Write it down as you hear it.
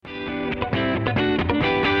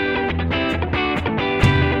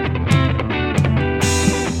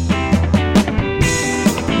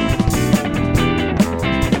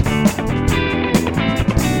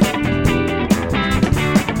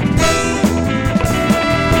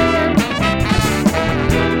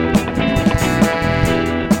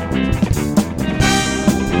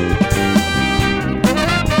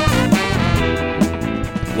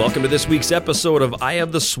welcome to this week's episode of Eye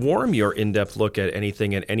of the Swarm, your in-depth look at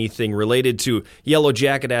anything and anything related to Yellow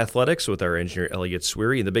Jacket athletics with our engineer Elliot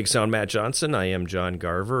Sweary and the big sound Matt Johnson. I am John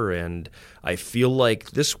Garver, and I feel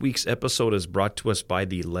like this week's episode is brought to us by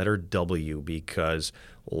the letter W because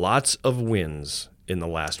lots of wins in the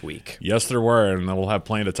last week. Yes, there were, and we'll have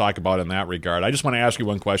plenty to talk about in that regard. I just want to ask you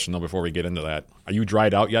one question, though, before we get into that. Are you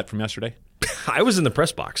dried out yet from yesterday? I was in the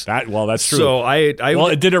press box. That's true. So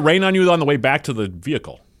did it rain on you on the way back to the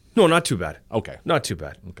vehicle? No, not too bad. Okay. Not too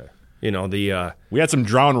bad. Okay. You know, we had some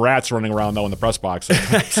drowned rats running around, though, in the press box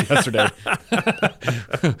yesterday.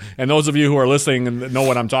 And those of you who are listening and know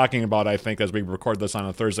what I'm talking about, I think, as we record this on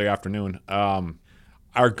a Thursday afternoon,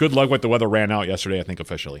 our good luck with the weather ran out yesterday, I think,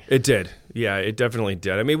 officially. It did. Yeah, it definitely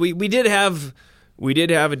did. I mean, we did have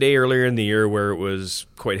a day earlier in the year where it was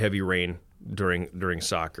quite heavy rain during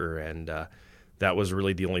soccer, and that was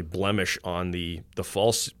really the only blemish on the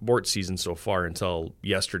fall sports season so far until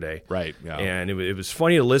yesterday. Right, yeah. And it was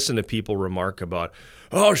funny to listen to people remark about,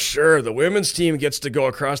 oh, sure, the women's team gets to go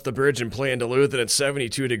across the bridge and play in Duluth, and it's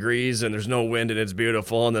 72 degrees, and there's no wind, and it's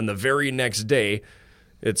beautiful. And then the very next day,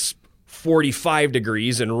 it's 45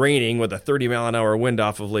 degrees and raining with a 30-mile-an-hour wind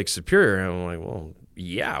off of Lake Superior. And I'm like, well,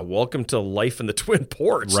 yeah, welcome to life in the Twin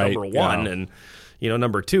Ports, right, number one. Yeah. And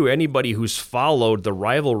number two, anybody who's followed the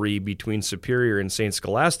rivalry between Superior and St.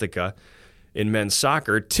 Scholastica in men's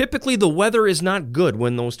soccer, typically the weather is not good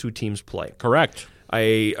when those two teams play. Correct.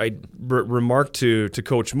 I remarked to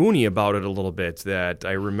Coach Mooney about it a little bit, that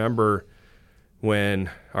I remember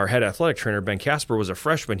when our head athletic trainer, Ben Casper, was a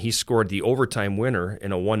freshman, he scored the overtime winner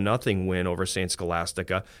in a 1-0 win over St.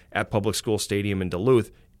 Scholastica at Public School Stadium in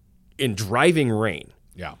Duluth in driving rain.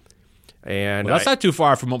 Yeah. And that's not too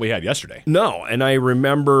far from what we had yesterday. No, and I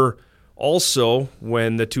remember also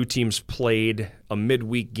when the two teams played a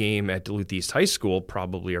midweek game at Duluth East High School,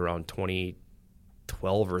 probably around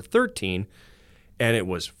 2012 or 13, and it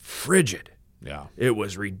was frigid. Yeah. It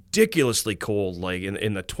was ridiculously cold, like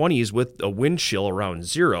in the 20s with a wind chill around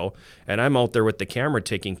zero, and I'm out there with the camera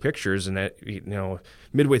taking pictures, and that,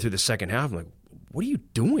 midway through the second half, I'm like, what are you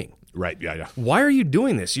doing? Right, yeah. Why are you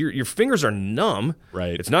doing this? Your fingers are numb.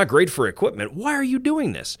 Right. It's not great for equipment. Why are you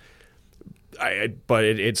doing this? But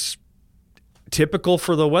it's typical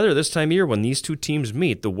for the weather this time of year when these two teams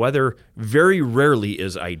meet. The weather very rarely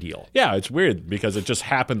is ideal. Yeah, it's weird because it just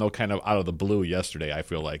happened, though, kind of out of the blue yesterday, I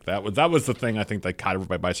feel like. That was the thing I think that caught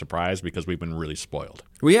everybody by surprise because we've been really spoiled.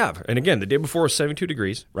 We have. And again, the day before was 72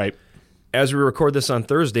 degrees. Right. As we record this on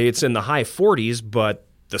Thursday, it's in the high 40s, but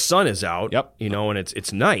the sun is out. Yep. And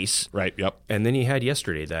it's nice. Right, yep. And then you had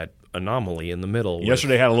yesterday that anomaly in the middle.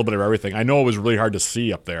 Yesterday had a little bit of everything. I know it was really hard to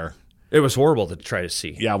see up there. It was horrible to try to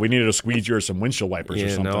see. Yeah, we needed a squeegee or some windshield wipers or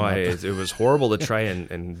something. It was horrible to try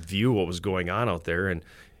and view what was going on out there. And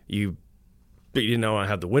you didn't want to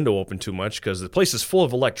have the window open too much because the place is full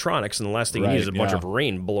of electronics, and the last thing you need is a bunch of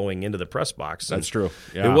rain blowing into the press box. That's true.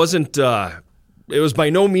 Yeah. It wasn't. It was by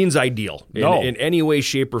no means ideal in any way,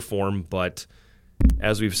 shape, or form, but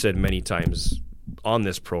as we've said many times on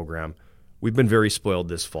this program, we've been very spoiled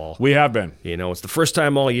this fall. We have been. It's the first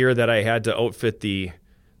time all year that I had to outfit the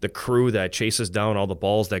crew that chases down all the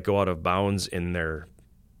balls that go out of bounds in their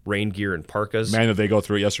rain gear and parkas. Man, did they go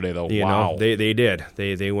through it yesterday, though. Wow. They did.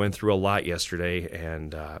 They went through a lot yesterday,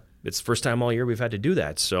 and it's the first time all year we've had to do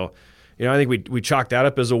that. So, I think we chalked that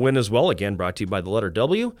up as a win as well, again, brought to you by the letter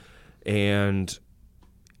W, and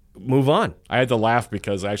move on. I had to laugh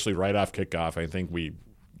because actually right off kickoff, I think the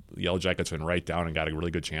Yellow Jackets went right down and got a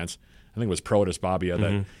really good chance. I think it was Protus Babia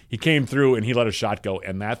that he came through and he let a shot go,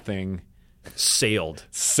 and that thing sailed.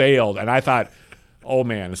 And I thought, oh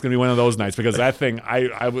man, it's going to be one of those nights because that thing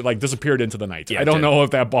I would like disappeared into the night. Yeah, I don't know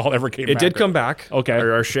if that ball ever came back. It did come back. Okay.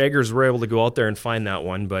 Our shaggers were able to go out there and find that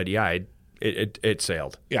one, but yeah, it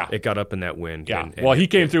sailed. Yeah. It got up in that wind. Yeah. Well, he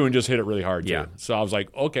came through and just hit it really hard too. Yeah. So I was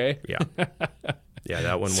like, okay. Yeah. Yeah,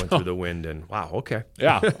 that one went through the wind, and wow, okay.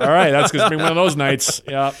 Yeah, all right, that's going to be one of those nights.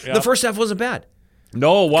 Yeah. The first half wasn't bad.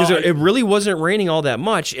 No, well, because it really wasn't raining all that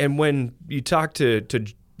much. And when you talk to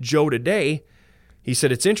Joe today, he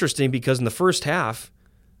said it's interesting because in the first half,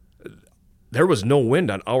 there was no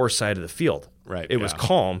wind on our side of the field. Right. It was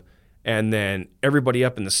calm, and then everybody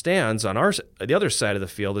up in the stands on the other side of the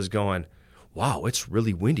field is going, "Wow, it's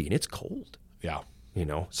really windy and it's cold." Yeah.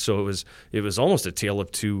 So it was almost a tale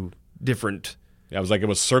of two different. Yeah, it was like it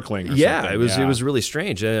was circling. Or yeah, something. It was really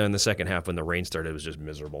strange. And in the second half, when the rain started, it was just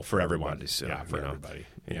miserable for everyone. For everybody.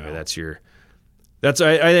 That's I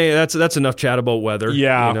think that's enough chat about weather.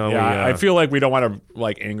 Yeah, you know, I feel like we don't want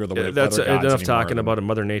to anger the weather that's gods enough anymore. talking about it.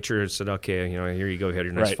 Mother Nature said, okay, here you go, had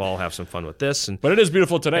your nice Right. fall, have some fun with this, But it is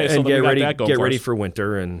beautiful today, so and then we got that get going ready us. for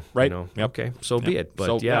winter, and Right. Yep. Okay, be it. But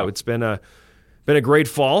So, yeah. it's been a great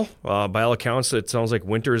fall. By all accounts, it sounds like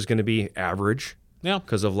winter is going to be average. Yeah.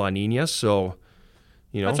 because of La Nina. So,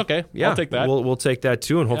 That's okay. Yeah, I'll take that. We'll take that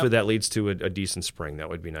too, and hopefully that leads to a decent spring. That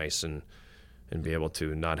would be nice, and be able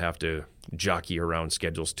to not have to jockey around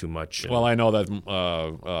schedules too much. Well, I know that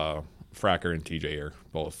Fracker and TJ are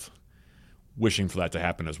both wishing for that to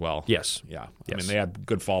happen as well. Yes. Yeah. I Yes. mean, they had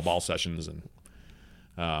good fall ball sessions, and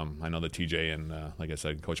I know that TJ and, like I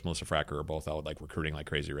said, Coach Melissa Fracker are both out recruiting like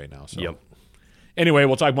crazy right now. So. Yep. Anyway,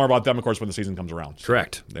 we'll talk more about them, of course, when the season comes around. So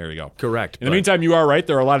Correct. there you go. Correct. In the meantime, you are right.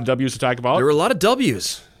 There are a lot of W's to talk about. There were a lot of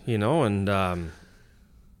W's, and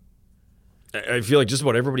I feel like just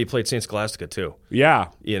about everybody played St. Scholastica too. Yeah.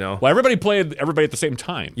 Well, everybody played everybody at the same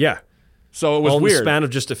time. Yeah. So it was in weird. the span of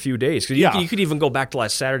just a few days. 'Cause you could even go back to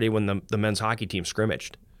last Saturday when the men's hockey team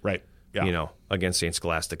scrimmaged. Right. Yeah. Against St.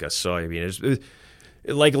 Scholastica. So, I mean, it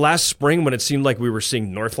like last spring when it seemed like we were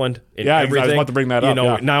seeing Northland in everything. I was about to bring that up.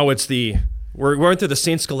 Yeah. Now it's we're into the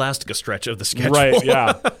St. Scholastica stretch of the schedule. Right,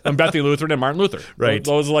 yeah. And Bethany Lutheran and Martin Luther. Right.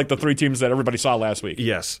 Those are like the three teams that everybody saw last week.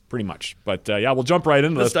 Yes. Pretty much. But, we'll jump right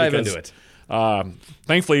into Let's this. dive into it.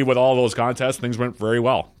 Thankfully, with all those contests, things went very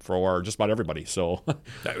well for just about everybody. So,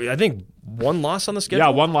 I think one loss on the schedule. yeah,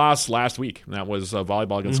 one loss last week. And that was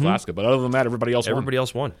volleyball against Scholastica. But other than that, everybody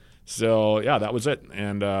else won. So, yeah, that was it.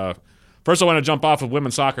 And first I want to jump off of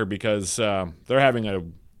women's soccer because they're having a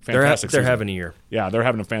fantastic season. They're having a year. Yeah, they're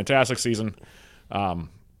having a fantastic season. Watching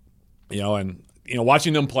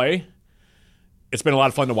them play, it's been a lot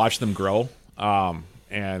of fun to watch them grow.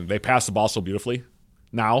 And they pass the ball so beautifully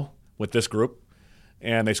now with this group,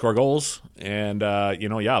 and they score goals. And they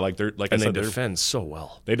defend so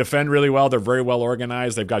well. They defend really well. They're very well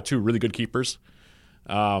organized. They've got two really good keepers,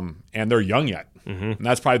 and they're young yet. And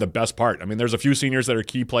that's probably the best part. I mean, there's a few seniors that are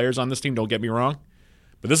key players on this team. Don't get me wrong,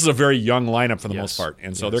 but this is a very young lineup for the most part,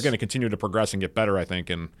 and so they're going to continue to progress and get better, I think,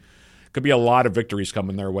 and could be a lot of victories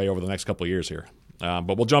coming their way over the next couple of years here.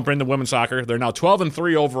 But we'll jump into women's soccer. They're now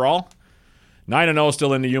 12-3 overall, 9-0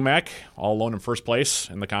 still in the UMAC, all alone in first place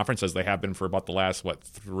in the conference as they have been for about the last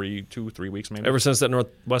 3 weeks maybe. Ever since that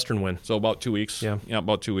Northwestern win. So about 2 weeks. Yeah,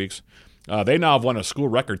 about 2 weeks. They now have won a school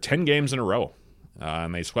record 10 games in a row.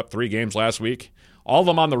 And they swept 3 games last week, all of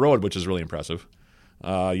them on the road, which is really impressive.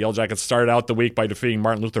 Yellow Jackets started out the week by defeating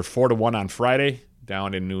Martin Luther 4-1 on Friday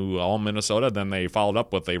down in New Ulm, Minnesota. Then they followed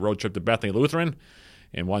up with a road trip to Bethany Lutheran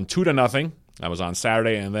and won 2-0. That was on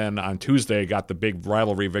Saturday. And then on Tuesday got the big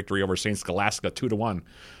rivalry victory over St. Scholastica 2-1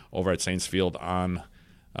 over at Saints Field on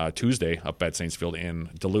Tuesday up at Saints Field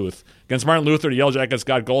in Duluth. Against Martin Luther, the Yellow Jackets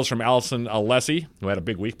got goals from Allison Alessi, who had a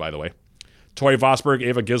big week, by the way, Tori Vosberg,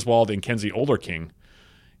 Ava Giswald, and Kenzie Olderking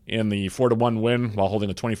in the 4-1 win while holding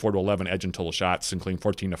a 24-11 edge in total shots, including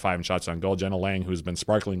 14-5 in shots on goal. Jenna Lang, who's been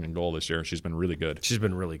sparkling in goal this year, she's been really good. She's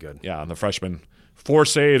been really good. Yeah, and the freshman, 4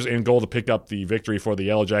 saves in goal to pick up the victory for the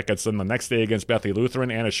Yellow Jackets. Then the next day against Bethany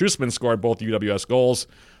Lutheran, Anna Schussman scored both UWS goals,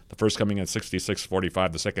 the first coming at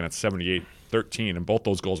 66-45, the second at 78-13, and both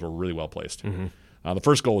those goals were really well placed. The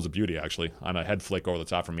first goal was a beauty, actually, on a head flick over the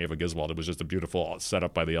top from Ava Giswald. It was just a beautiful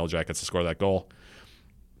setup by the Yellow Jackets to score that goal.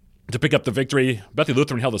 To pick up the victory, Bethany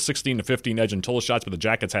Lutheran held a 16-15 edge in total shots, but the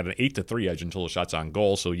Jackets had an 8-3 edge in total shots on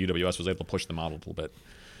goal, so UWS was able to push them out a little bit.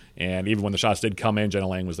 And even when the shots did come in, Jenna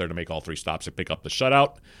Lang was there to make all 3 stops to pick up the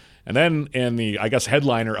shutout. And then in the,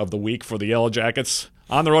 headliner of the week for the Yellow Jackets,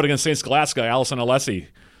 on the road against St. Scholastica, Allison Alessi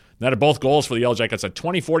netted both goals for the Yellow Jackets at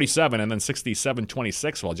 20-47 and then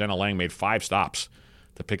 67-26, while Jenna Lang made 5 stops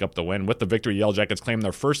to pick up the win. With the victory, Yellow Jackets claimed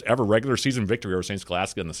their first ever regular season victory over St.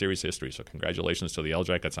 Scholastica in the series history, so congratulations to the Yellow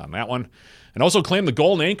Jackets on that one. And also claimed the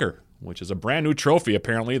Golden Anchor, which is a brand new trophy,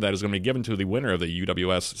 apparently, that is going to be given to the winner of the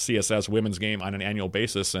UWS CSS women's game on an annual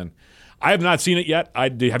basis. And I have not seen it yet.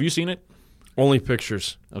 Have you seen it? Only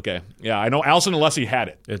pictures. Okay. Yeah, I know Allison Alessi had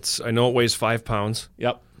it. I know it weighs 5 pounds.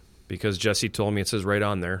 Yep. Because Jesse told me it says right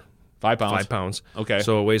on there. 5 pounds. 5 pounds. Okay.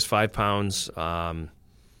 So it weighs 5 pounds, and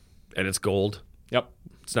it's gold. Yep.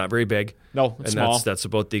 It's not very big. No, it's small. That's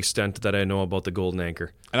about the extent that I know about the Golden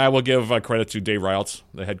Anchor. And I will give credit to Dave Riles,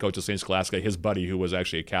 the head coach of St. Scholastica. His buddy, who was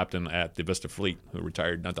actually a captain at the Vista Fleet, who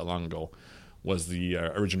retired not that long ago, was the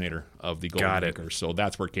originator of the Golden Anchor. So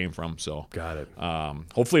that's where it came from. So Got it.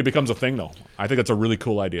 Hopefully it becomes a thing, though. I think it's a really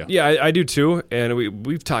cool idea. Yeah, I do too. And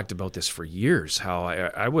we've talked about this for years, how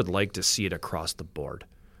I would like to see it across the board.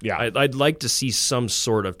 Yeah. I'd like to see some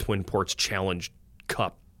sort of Twin Ports Challenge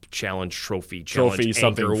Cup, Challenge Trophy, Challenge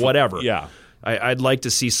something Anchor, or whatever. Yeah. I'd like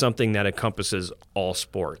to see something that encompasses all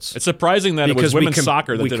sports. It's surprising that it was women's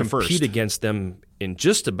soccer that did it first. We compete against them in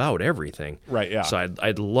just about everything. Right, yeah. So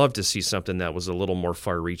I'd love to see something that was a little more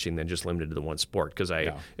far-reaching than just limited to the one sport. Because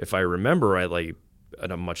if I remember right, like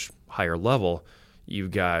at a much higher level,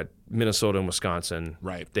 you've got Minnesota and Wisconsin.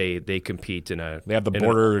 Right. They compete in a... They have the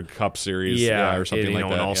Border Cup Series or something like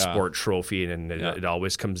that. An all-sport trophy, and it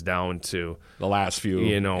always comes down to... the last few.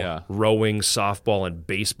 Rowing, softball, and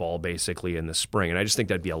baseball, basically, in the spring. And I just think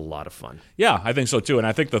that'd be a lot of fun. Yeah, I think so, too. And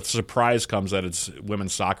I think the surprise comes that it's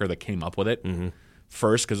women's soccer that came up with it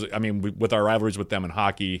first. Because, I mean, with our rivalries with them in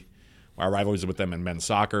hockey, our rivalries with them in men's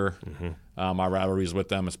soccer, our rivalries with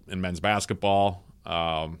them in men's basketball...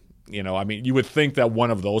 I mean, you would think that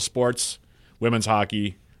one of those sports, women's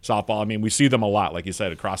hockey, softball, I mean, we see them a lot, like you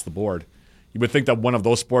said, across the board. You would think that one of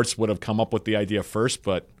those sports would have come up with the idea first,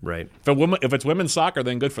 but if it's women's soccer,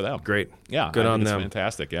 then good for them. Great. Yeah. Good on them. It's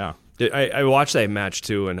fantastic, yeah. I watched that match,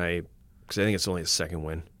 too, and because I think it's only the second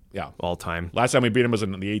win. Yeah, all time. Last time we beat them was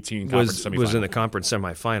in the 18 conference semifinals. Was in the conference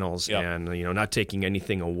semifinals, and not taking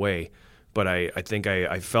anything away, but I think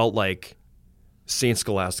I felt like St.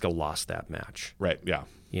 Scholastica lost that match. Right, yeah.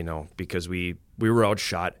 Because we were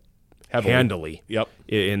outshot handily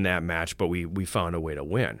in that match, but we found a way to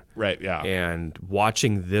win. Right, yeah. And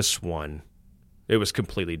watching this one, it was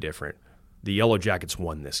completely different. The Yellow Jackets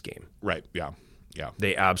won this game. Right, yeah. Yeah.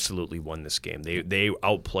 They absolutely won this game. They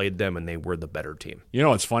outplayed them, and they were the better team.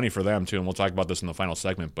 It's funny for them, too, and we'll talk about this in the final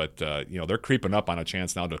segment, but, they're creeping up on a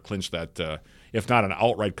chance now to clinch that, if not an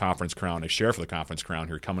outright conference crown, a share for the conference crown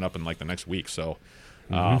here coming up in, like, the next week. So,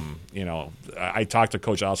 I talked to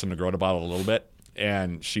Coach Allison Negrode about it a little bit,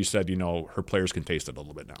 and she said, her players can taste it a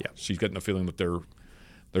little bit now. Yeah. She's getting the feeling that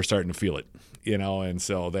they're starting to feel it, and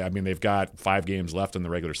so they've got 5 games left in the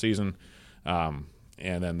regular season,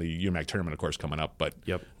 and then the UMAC tournament, of course, coming up. But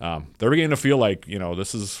they're beginning to feel like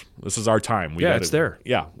this is our time. It's there.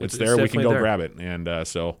 Yeah, it's there. We can go grab it, and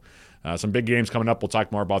so. Some big games coming up. We'll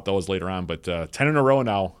talk more about those later on. But 10 in a row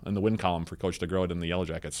now in the win column for Coach DeGrode and the Yellow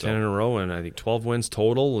Jackets. So. 10 in a row, and I think 12 wins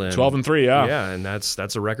total. And 12-3, yeah. Yeah, and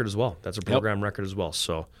that's a record as well. That's a program record as well.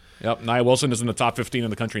 So. Yep. Nia Wilson is in the top 15 in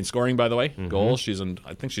the country in scoring, by the way. Goals.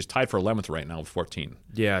 I think she's tied for 11th right now with 14.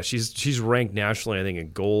 Yeah, she's ranked nationally, I think,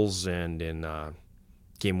 in goals and in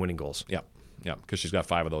game-winning goals. Yep. Yeah, because she's got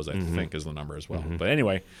 5 of those, I think, is the number as well. But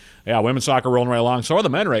anyway, women's soccer rolling right along. So are the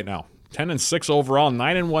men right now. 10-6 overall,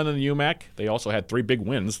 9-1 in the UMAC. They also had 3 big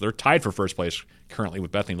wins. They're tied for first place currently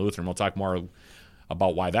with Bethany Lutheran. We'll talk more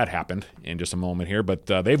about why that happened in just a moment here. But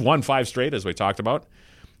they've won 5 straight, as we talked about.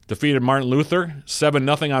 Defeated Martin Luther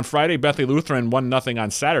 7-0 on Friday. Bethany Lutheran 1-0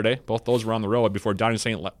 on Saturday. Both those were on the road before Downing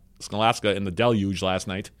St. Scholastica in the Deluge last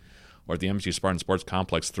night, or at the MSG Spartan Sports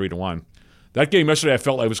Complex 3-1. That game yesterday, I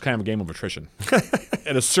felt like it was kind of a game of attrition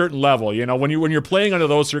at a certain level. When you're playing under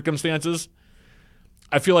those circumstances,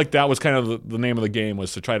 I feel like that was kind of the name of the game,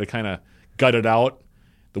 was to try to kind of gut it out.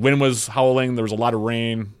 The wind was howling. There was a lot of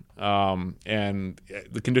rain, and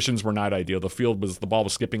the conditions were not ideal. The ball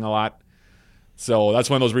was skipping a lot. So that's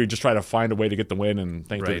one of those where you just try to find a way to get the win, and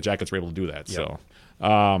thankfully the Jackets were able to do that. Yep.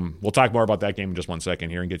 So we'll talk more about that game in just one second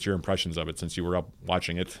here and get your impressions of it, since you were up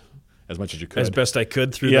watching it as much as you could. As best I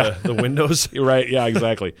could through the windows. You're right, yeah,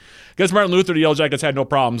 exactly. Against Martin Luther, the Yellow Jackets had no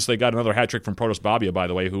problems. They got another hat trick from Protos Babia, by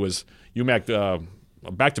the way, who was UMAC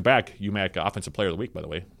back-to-back UMAC Offensive Player of the Week, by the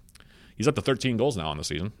way. He's up to 13 goals now on the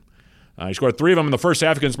season. He scored 3 of them in the first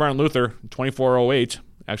half against Martin Luther, 24-08.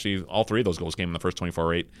 Actually, all 3 of those goals came in the first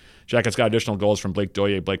 24-08. Jackets got additional goals from Blake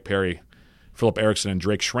Doye, Blake Perry, Philip Erickson, and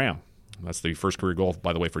Drake Schramm. That's the first career goal,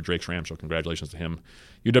 by the way, for Drake Schramm, so congratulations to him.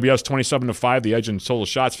 UWS 27-5, the edge in total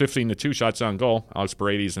shots, 15-2 shots on goal. Alex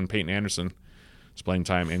Paredes and Peyton Anderson splitting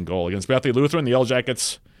time in goal. Against Bethany Lutheran, the Yellow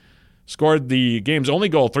Jackets scored the game's only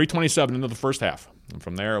goal, 3:27 into the first half. And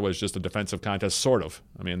from there, it was just a defensive contest, sort of.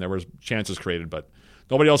 I mean, there was chances created, but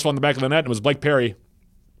nobody else fell in the back of the net. It was Blake Perry,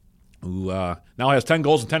 who now has 10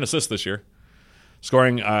 goals and 10 assists this year.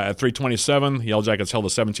 Scoring at 3:27, the Yellow Jackets held a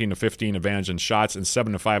 17-15 advantage in shots and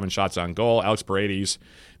 7-5 in shots on goal. Alex Paredes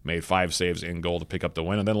made 5 saves in goal to pick up the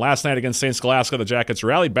win. And then last night against St. Scholastica, the Jackets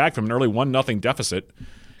rallied back from an early 1-0 deficit.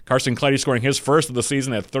 Carson Cleddy scoring his first of the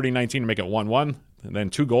season at 30-19 to make it 1-1. And then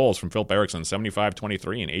 2 goals from Philip Erickson,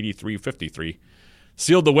 75-23 and 83-53.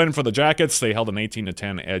 Sealed the win for the Jackets. They held an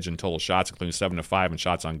 18-10 edge in total shots, including 7-5 in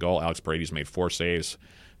shots on goal. Alex Paredes made 4 saves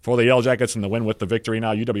for the Yellow Jackets in the win with the victory.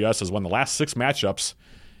 Now UWS has won the last 6 matchups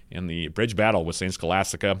in the bridge battle with St.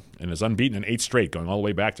 Scholastica and is unbeaten in 8 straight, going all the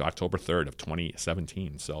way back to October 3rd of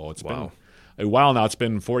 2017. So it's been a while now. It's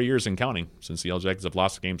been 4 years and counting since the Yellow Jackets have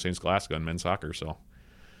lost a game to St. Scholastica in men's soccer. So,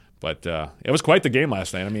 but it was quite the game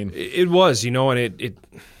last night. I mean, it was, and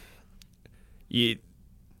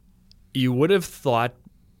You would have thought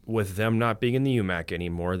with them not being in the UMAC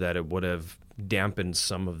anymore that it would have dampened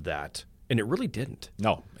some of that, and it really didn't.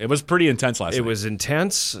 No, it was pretty intense last night. It was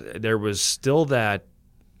intense. There was still that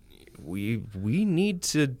we need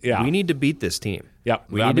to beat this team. Yeah,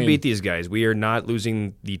 we need to beat these guys. We are not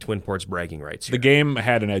losing the Twin Ports bragging rights here. The game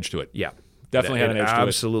had an edge to it. Yeah, definitely had an edge to it.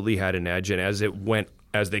 Absolutely had an edge, and as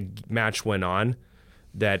the match went on,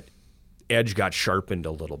 that edge got sharpened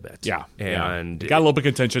a little bit. Yeah, and it got a little bit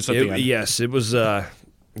contentious at the end. Yes, it was.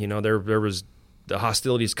 There was the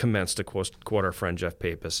hostilities commenced, to quote our friend Jeff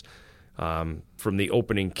Pappas, from the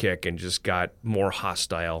opening kick, and just got more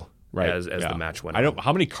hostile as the match went on.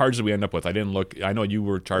 How many cards did we end up with? I didn't look. I know you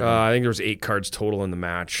were charting. I think there was 8 cards total in the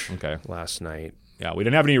match. Okay. Last night. Yeah, we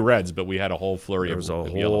didn't have any reds, but we had a whole flurry there was of a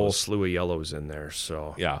whole yellows. slew of yellows in there.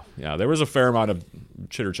 So yeah, there was a fair amount of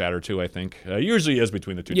chitter chatter too. I think usually is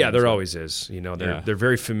between the two. Yeah, teams, there always is. They're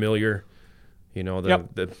very familiar.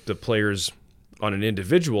 The players on an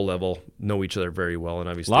individual level know each other very well, and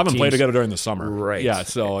obviously a lot of them play together during the summer, right? Yeah,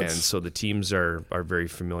 so the teams are very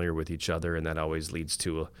familiar with each other, and that always leads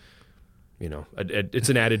to it's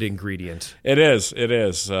an added ingredient. It is.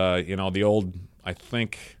 The old, I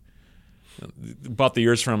think, about the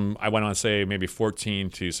years from, I went on to say maybe 14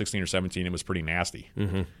 to 16 or 17, it was pretty nasty.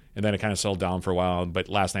 Mm-hmm. And then it kind of settled down for a while. But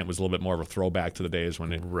last night was a little bit more of a throwback to the days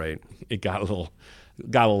when it got a little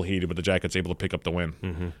heated, but the Jackets able to pick up the win.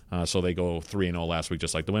 Mm-hmm. So they go 3-0 last week,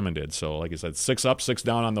 just like the women did. So like I said, 6 up, 6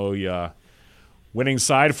 down on the winning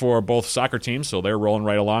side for both soccer teams. So they're rolling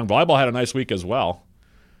right along. Volleyball had a nice week as well.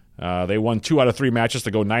 They won 2 out of 3 matches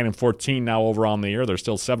to go 9-14 now overall in the year. They're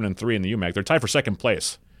still 7-3 in the UMAC. They're tied for second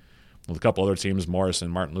place with a couple other teams, Morris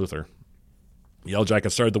and Martin Luther. The Yellow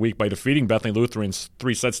Jackets started the week by defeating Bethany Lutheran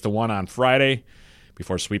 3-1 on Friday,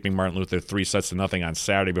 before sweeping Martin Luther 3-0 on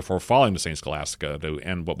Saturday, before falling to St. Scholastica to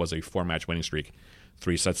end what was a 4-match winning streak,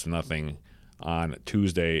 3-0 on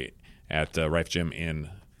Tuesday at Rife Gym in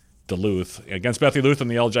Duluth. Against Bethany Lutheran,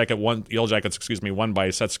 the Yellow Jackets won by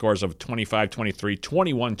set scores of 25-23,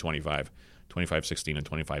 21-25, 25-16, and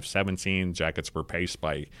 25-17. Jackets were paced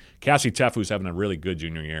by Cassie Teff, who's having a really good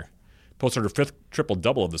junior year. Posted her 5th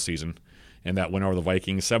triple-double of the season, and that win over the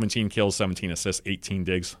Vikings. 17 kills, 17 assists, 18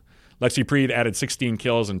 digs. Lexi Preed added 16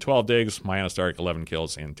 kills and 12 digs. Mayanna Stark, 11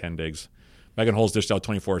 kills and 10 digs. Megan Holz dished out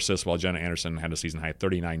 24 assists, while Jenna Anderson had a season-high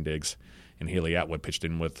 39 digs. And Haley Atwood pitched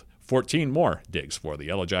in with 14 more digs for the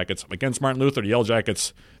Yellow Jackets. Against Martin Luther, the Yellow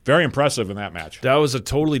Jackets, very impressive in that match. That was a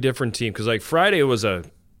totally different team, because Friday was a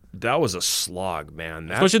slog, man.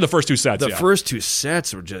 Especially the first 2 sets. The first 2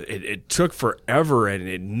 sets were just it took forever,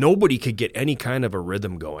 and nobody could get any kind of a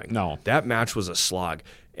rhythm going. No, that match was a slog.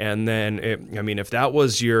 And then, if that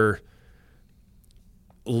was your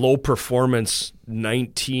low performance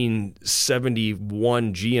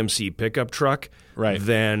 1971 GMC pickup truck, right,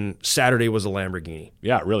 then Saturday was a Lamborghini.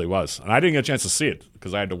 Yeah, it really was. And I didn't get a chance to see it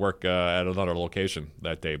because I had to work at another location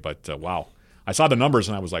that day. But wow, I saw the numbers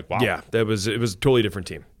and I was like, wow. Yeah, it was a totally different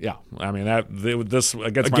team. Yeah, I mean this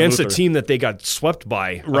against a team that they got swept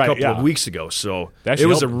by a couple of weeks ago. So it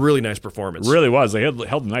was a really nice performance. Really was. They held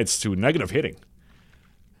the Knights to negative hitting.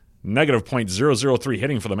 Negative .003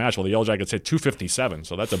 hitting for the match, while the Yellow Jackets hit .257,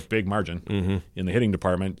 so that's a big margin in the hitting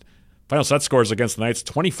department. Final set scores against the Knights,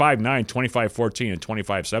 25-9, 25-14, and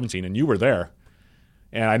 25-17, and you were there.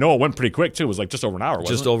 And I know it went pretty quick, too. It was like just over an hour, wasn't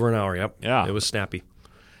it? Just over an hour, yep. Yeah. It was snappy.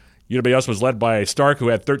 UWS was led by Stark, who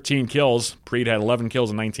had 13 kills. Preed had 11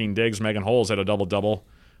 kills and 19 digs. Megan Holz had a double-double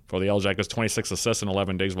for the Yellow Jackets, 26 assists and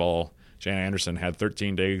 11 digs, while Jana Anderson had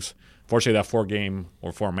 13 digs. Fortunately, that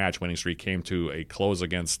 4-match winning streak came to an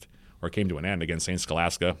end against St.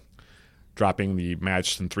 Scholastica, dropping the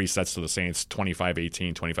match in 3 sets to the Saints,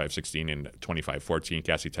 25-18, 25-16, and 25-14.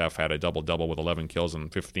 Cassie Teff had a double-double with 11 kills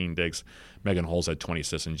and 15 digs. Megan Holz had 20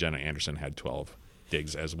 assists, and Jenna Anderson had 12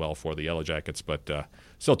 digs as well for the Yellow Jackets. But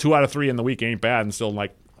still 2 out of 3 in the week ain't bad, and still,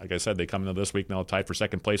 like I said, they come into this week now tied for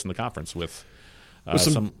second place in the conference with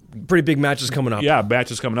some pretty big matches coming up. Yeah,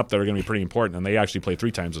 matches coming up that are going to be pretty important, and they actually play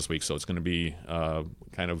 3 times this week, so it's going to be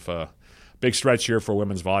kind of big stretch here for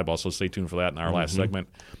women's volleyball, so stay tuned for that in our last segment.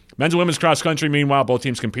 Men's and women's cross country, meanwhile, both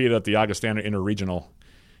teams competed at the Augustana Interregional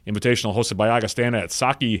Invitational hosted by Augustana at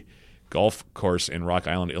Saki Golf Course in Rock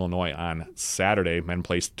Island, Illinois on Saturday. Men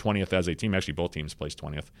placed 20th as a team. Actually, both teams placed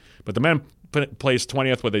 20th. But the men placed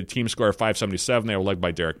 20th with a team score of 577. They were led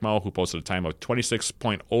by Derek Moe, who posted a time of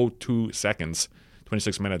 26.02 seconds,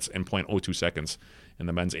 26 minutes and 0.02 seconds in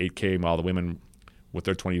the men's 8K, while the women, with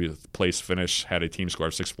their 20th place finish, had a team score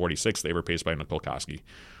of 646. They were paced by Nicole Koski,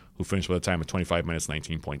 who finished with a time of 25 minutes,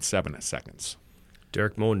 19.7 seconds.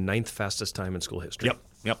 Derek Moe, 9th fastest time in school history.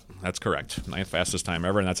 Yep, that's correct. 9th fastest time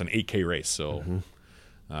ever, and that's an 8K race. So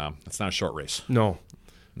that's not a short race. No.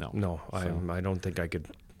 So. I don't think I could.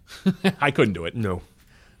 I couldn't do it. No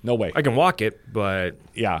way. I can walk it, but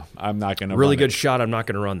yeah, I'm not going to. Really good shot. I'm not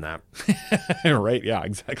going to run that. Right? Yeah,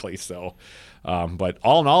 exactly. So, but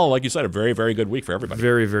all in all, like you said, a very, very good week for everybody.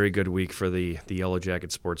 Very, very good week for the Yellow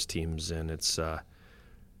Jacket sports teams, and it's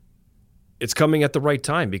coming at the right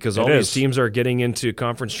time because all these teams are getting into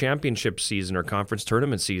conference championship season or conference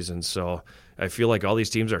tournament season. So I feel like all these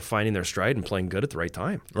teams are finding their stride and playing good at the right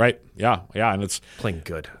time. Right. Yeah. And it's playing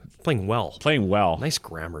good, playing well. Nice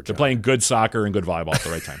grammar. They're playing good soccer and good volleyball at the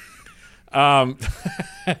right time.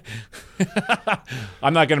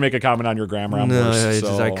 I'm not going to make a comment on your grammar.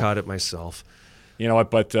 I caught it myself. You know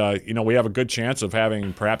what? But we have a good chance of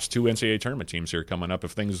having perhaps 2 NCAA tournament teams here coming up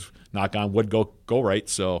if things, knock on wood, go right.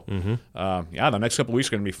 So, the next couple of weeks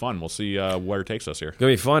are going to be fun. We'll see where it takes us here. It's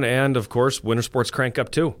going to be fun, and of course, winter sports crank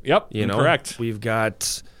up too. Yep, correct. We've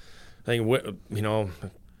got, men's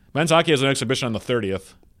hockey has an exhibition on the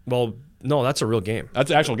 30th. Well, no, that's a real game.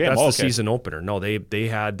 That's an actual game. That's the season opener. No, they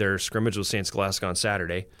had their scrimmage with St. Scholastica on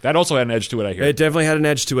Saturday. That also had an edge to it, I hear. It definitely had an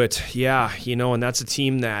edge to it. Yeah, and that's a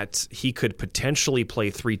team that he could potentially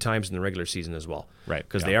play 3 times in the regular season as well. Right.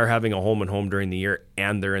 Because they are having a home and home during the year,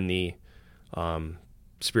 and they're in the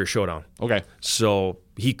Spear Showdown. Okay. So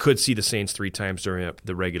he could see the Saints 3 times during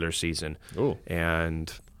the regular season. Ooh.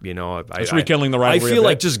 And, it's rekindling the rivalry. I feel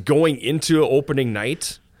like just going into opening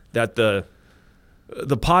night that the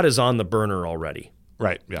pot is on the burner already.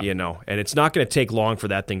 Right, yeah. And it's not going to take long for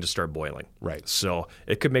that thing to start boiling. Right. So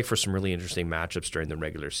it could make for some really interesting matchups during the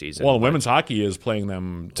regular season. Well, women's hockey is playing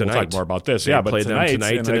them tonight. We'll talk more about this. They but play tonight them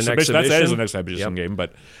tonight in an exhibition. That is an exhibition game.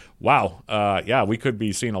 But wow, we could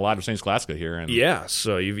be seeing a lot of St. Scholastica here. And yeah,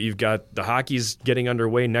 so you've got the hockey's getting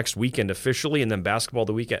underway next weekend officially, and then basketball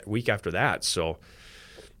the week after that. So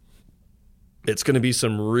it's going to be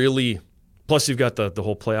some really. Plus, you've got the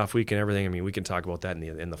whole playoff week and everything. I mean, we can talk about that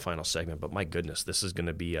in the final segment. But my goodness, this is going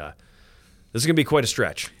to be quite a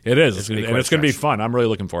stretch. It is, it's going to be fun. I'm really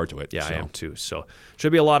looking forward to it. Yeah, I am too. So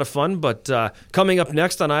should be a lot of fun. But coming up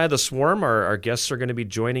next on Eye of the Swarm, our guests are going to be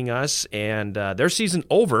joining us, and their season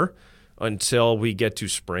over until we get to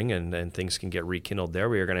spring and things can get rekindled there.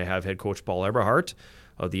 We are going to have head coach Paul Eberhardt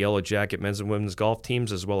of the Yellow Jacket men's and women's golf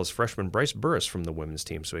teams, as well as freshman Bryce Burris from the women's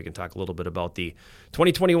team. So we can talk a little bit about the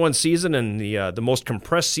 2021 season and the most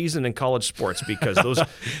compressed season in college sports, because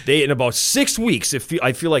they in about 6 weeks,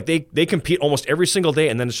 I feel like they compete almost every single day,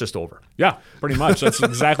 and then it's just over. Yeah, pretty much. That's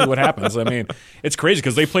exactly what happens. I mean, it's crazy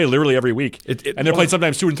because they play literally every week, and they're playing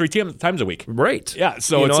sometimes 2 and 3 times a week. Right. Yeah.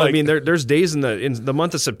 So it's I mean, there's days in the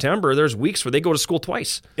month of September, there's weeks where they go to school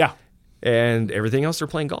twice. Yeah. And everything else, they're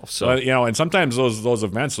playing golf. So and sometimes those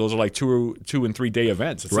events, those are like 2 and 3 day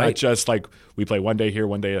events. It's not just like we play one day here,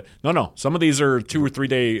 one day. No. Some of these are 2 or 3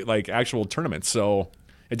 day like actual tournaments. So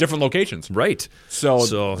at different locations. Right.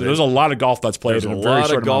 So there's a lot of golf that's played in a very short amount of time.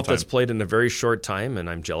 There's a lot of golf that's played in a very short time, and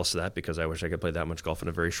I'm jealous of that because I wish I could play that much golf in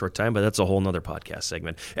a very short time. But that's a whole nother podcast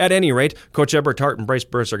segment. At any rate, Coach Eberhardt and Bryce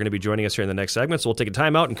Burris are going to be joining us here in the next segment. So we'll take a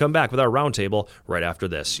time out and come back with our roundtable right after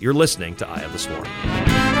this. You're listening to Eye of the Swarm.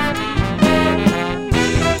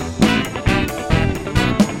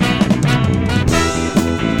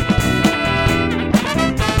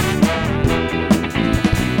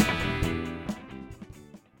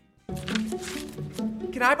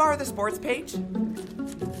 Can I borrow the sports page?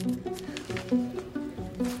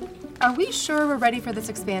 Are we sure we're ready for this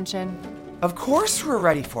expansion? Of course we're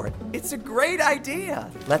ready for it. It's a great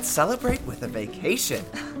idea. Let's celebrate with a vacation.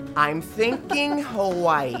 I'm thinking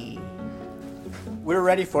Hawaii. We're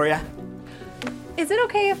ready for you. Is it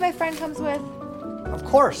okay if my friend comes with? Of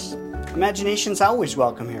course. Imagination's always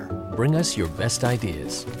welcome here. Bring us your best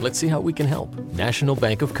ideas. Let's see how we can help. National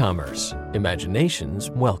Bank of Commerce.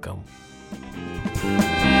 Imagination's welcome.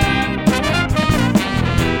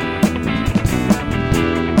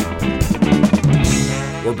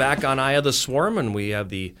 We're back on Eye of the Swarm, and we have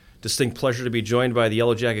the distinct pleasure to be joined by the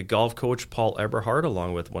Yellow Jacket golf coach, Paul Eberhardt,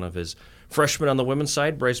 along with one of his freshmen on the women's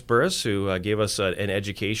side, Bryce Burris, who gave us an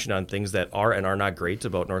education on things that are and are not great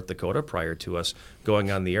about North Dakota prior to us going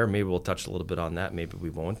on the air. Maybe we'll touch a little bit on that. Maybe we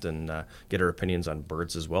won't, and get our opinions on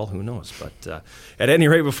birds as well. Who knows? But at any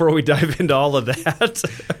rate, before we dive into all of that,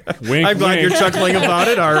 wink, I'm glad you're chuckling about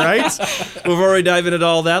it. All right. Before we dive into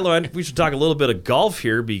all that, we should talk a little bit of golf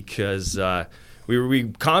here because we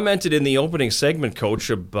commented in the opening segment, Coach,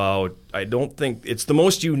 about I don't think it's the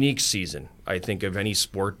most unique season, I think, of any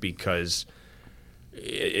sport because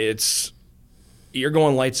you're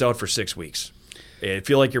going lights out for 6 weeks. I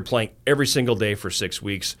feel like you're playing every single day for 6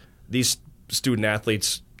 weeks. These student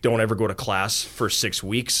athletes don't ever go to class for 6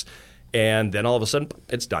 weeks, and then all of a sudden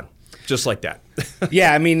it's done, just like that.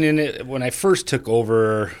 Yeah, I mean, when I first took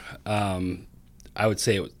over, I would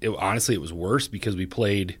say honestly it was worse because we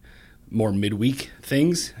played more midweek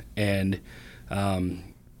things, and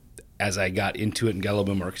as I got into it and got a little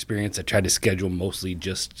bit more experience, I tried to schedule mostly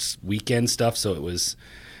just weekend stuff, so it was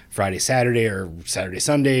Friday, Saturday, or Saturday,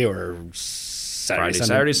 Sunday, or Saturday, Sunday.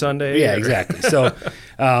 Saturday, Sunday. Yeah, exactly. So,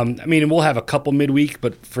 I mean, we'll have a couple midweek,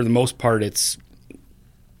 but for the most part, it's,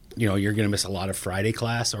 you're going to miss a lot of Friday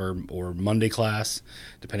class or Monday class,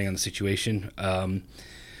 depending on the situation.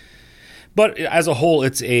 But as a whole,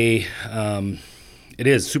 it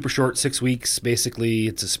is super short, 6 weeks. Basically,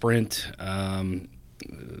 it's a sprint.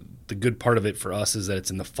 The good part of it for us is that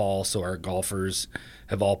it's in the fall, so our golfers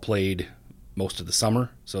have all played most of the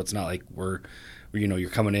summer. So it's not like you're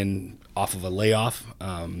coming in off of a layoff.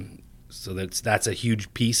 So that's a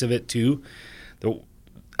huge piece of it too.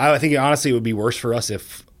 I think honestly it would be worse for us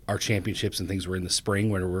if our championships and things were in the spring,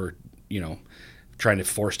 where we're trying to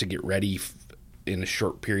force to get ready in a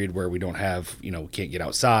short period where we don't have we can't get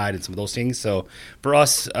outside and some of those things. So for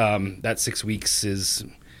us, that 6 weeks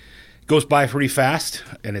goes by pretty fast,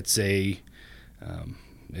 and it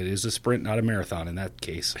is a sprint, not a marathon in that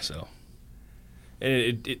case. So.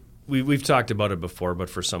 And we've talked about it before, but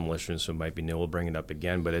for some listeners who might be new, we'll bring it up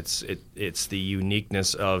again. But it's the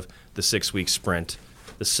uniqueness of the 6 week sprint,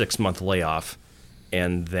 the 6 month layoff,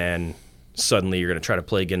 and then suddenly you're going to try to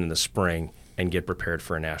play again in the spring and get prepared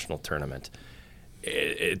for a national tournament.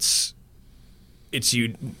 It's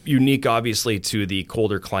unique, obviously, to the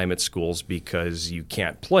colder climate schools because you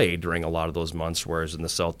can't play during a lot of those months, whereas in the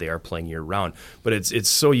South they are playing year round. But it's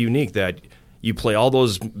so unique that you play all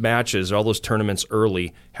those matches, all those tournaments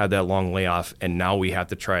early, had that long layoff, and now we have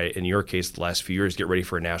to try, in your case, the last few years, get ready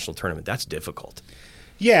for a national tournament. That's difficult.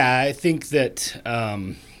 Yeah, I think that,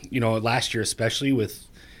 last year especially with,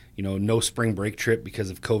 no spring break trip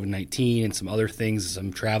because of COVID-19 and some other things,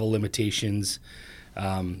 some travel limitations,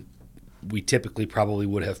 we typically probably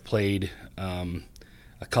would have played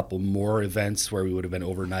a couple more events where we would have been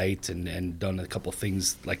overnight and done a couple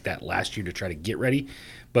things like that last year to try to get ready.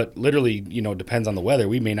 But literally, depends on the weather.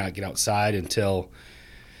 We may not get outside until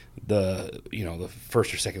the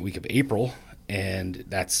first or second week of April, and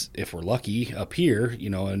that's if we're lucky up here,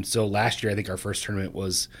 And so last year, I think our first tournament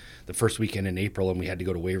was the first weekend in April, and we had to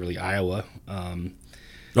go to Waverly, Iowa.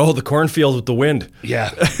 The cornfield with the wind.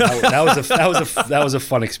 Yeah, that was a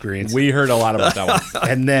fun experience. We heard a lot about that one.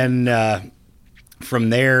 And then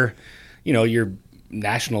from there, your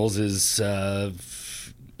nationals is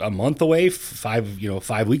a month away,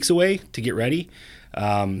 5 weeks away to get ready.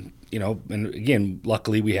 And again,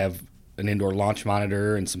 luckily we have an indoor launch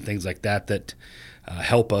monitor and some things like that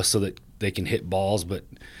help us so that they can hit balls. But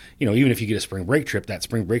even if you get a spring break trip, that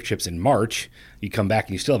spring break trip's in March. You come back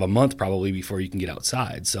and you still have a month probably before you can get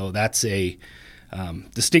outside. So that's a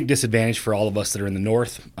distinct disadvantage for all of us that are in the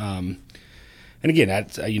north. And again,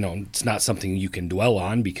 that's, it's not something you can dwell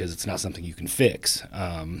on because it's not something you can fix.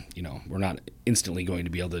 We're not instantly going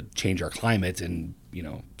to be able to change our climate. And,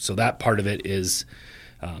 so that part of it is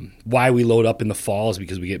why we load up in the fall is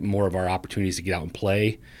because we get more of our opportunities to get out and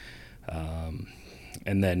play.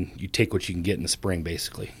 And then you take what you can get in the spring,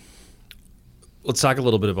 basically. Let's talk a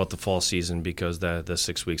little bit about the fall season because the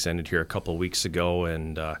 6 weeks ended here a couple of weeks ago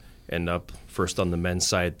and end up first on the men's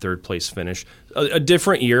side, third place finish. A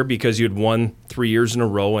different year because you'd won 3 years in a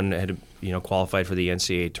row and had qualified for the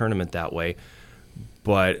NCAA tournament that way.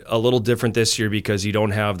 But a little different this year because you don't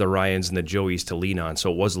have the Ryans and the Joeys to lean on.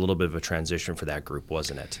 So it was a little bit of a transition for that group,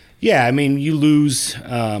 wasn't it? Yeah, I mean, you lose.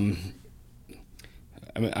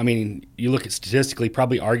 You look at statistically,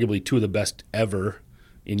 probably arguably two of the best ever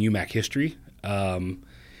in UMAC history. And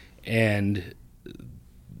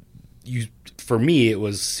for me, it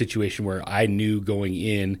was a situation where I knew going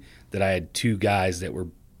in that I had two guys that were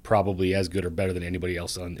probably as good or better than anybody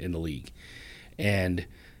else in the league. And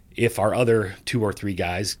if our other two or three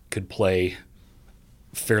guys could play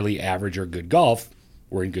fairly average or good golf,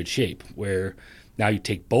 we're in good shape. Where now you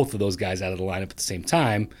take both of those guys out of the lineup at the same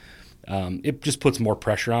time, it just puts more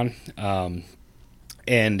pressure on.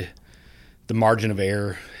 And the margin of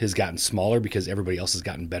error has gotten smaller because everybody else has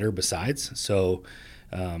gotten better besides. So,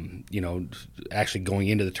 actually going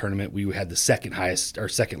into the tournament, we had the second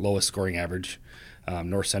lowest scoring average.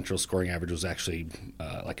 North Central scoring average was actually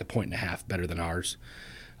like 1.5 points better than ours.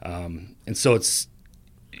 And so it's,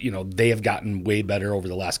 they have gotten way better over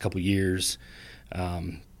the last couple of years.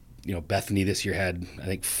 Bethany this year had, I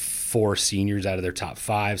think, 4 seniors out of their top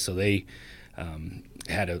 5. So they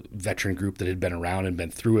had a veteran group that had been around and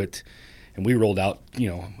been through it. and we rolled out,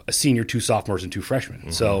 a senior, 2 sophomores, and 2 freshmen.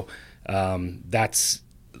 Mm-hmm. So that's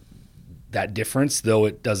that difference, though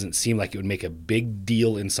it doesn't seem like it would make a big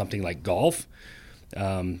deal in something like golf.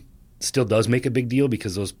 Still does make a big deal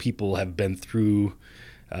because those people have been through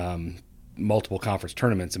multiple conference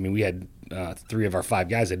tournaments. I mean, we had 3 of our 5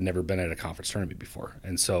 guys had never been at a conference tournament before,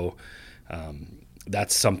 and so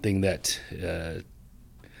that's something that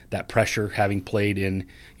that pressure, having played in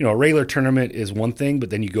a regular tournament is one thing, but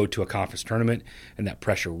then you go to a conference tournament and that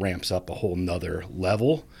pressure ramps up a whole nother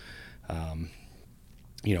level.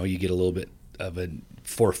 You get a little bit of a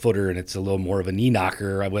 4-footer and it's a little more of a knee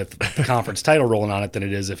knocker with the conference title rolling on it than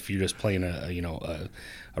it is if you're just playing a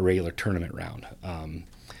regular tournament round. And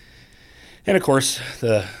of course,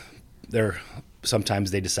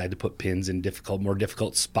 sometimes they decide to put pins in more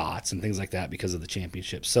difficult spots and things like that because of the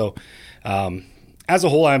championships. So, as a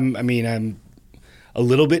whole, I'm a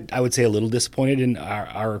little bit, I would say, a little disappointed in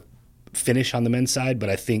our finish on the men's side, but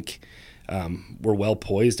I think we're well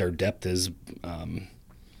poised. Our depth is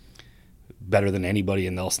better than anybody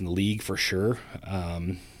else in the league for sure.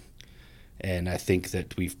 And I think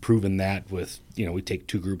that we've proven that with, we take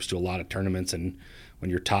 2 groups to a lot of tournaments, and when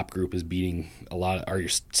your top group is beating or your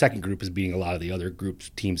second group is beating a lot of the other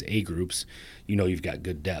teams' A groups, you've got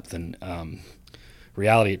good depth. And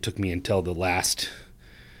reality, it took me until the last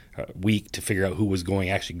week to figure out who was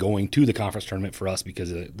actually going to the conference tournament for us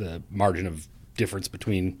because of the margin of difference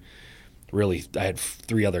between really, I had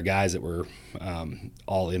 3 other guys that were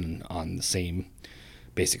all in on the same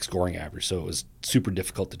basic scoring average. So it was super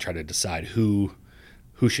difficult to try to decide who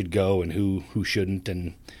should go and who shouldn't.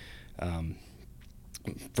 And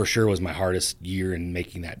for sure was my hardest year in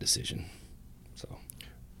making that decision. So,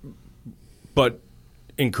 but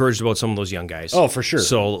encouraged about some of those young guys. Oh, for sure.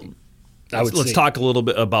 So let's talk a little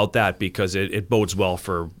bit about that because it bodes well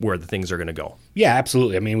for where the things are going to go. Yeah,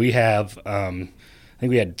 absolutely. I mean, we have, I think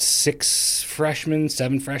we had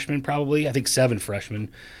 7 freshmen probably. I think 7 freshmen.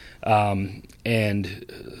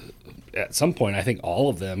 And at some point, I think all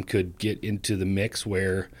of them could get into the mix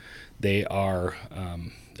where they are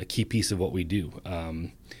a key piece of what we do.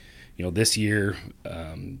 This year,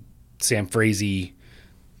 Sam Frazee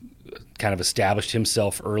kind of established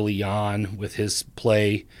himself early on with his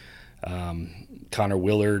play. Connor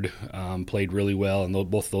Willard played really well,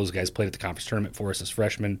 and both those guys played at the conference tournament for us as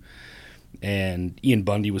freshmen. And Ian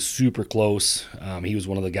Bundy was super close. He was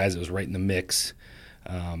one of the guys that was right in the mix.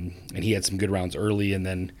 And he had some good rounds early and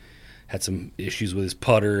then had some issues with his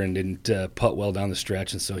putter and didn't putt well down the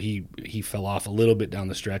stretch. And so he fell off a little bit down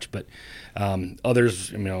the stretch. But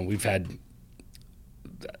others, we've had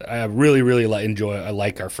 – I really, really I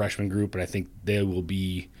like our freshman group, and I think they will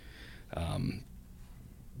be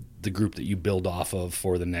the group that you build off of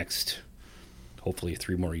for the next, hopefully,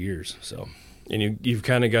 3 more years. So. And you've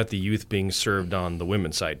kind of got the youth being served on the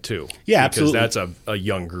women's side too. Yeah, absolutely. Because that's a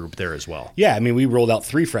young group there as well. Yeah, we rolled out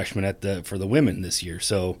 3 freshmen for the women this year.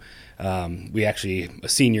 So we actually a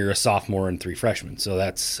senior, a sophomore, and 3 freshmen. So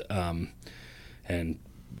that's and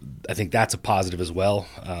I think that's a positive as well.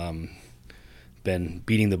 Been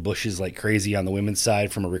beating the bushes like crazy on the women's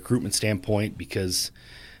side from a recruitment standpoint because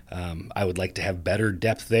I would like to have better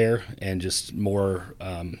depth there and just more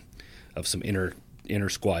of some inter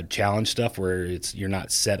squad challenge stuff where you're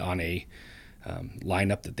not set on a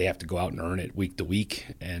lineup that they have to go out and earn it week to week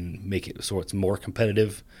and make it so it's more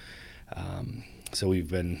competitive. So we've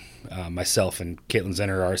been myself and Caitlin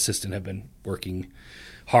Zenner, our assistant, have been working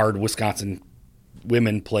hard. Wisconsin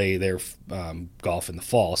women play their golf in the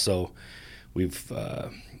fall, so we've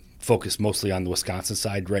focused mostly on the Wisconsin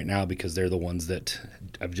side right now because they're the ones that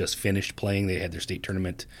have just finished playing. They had their state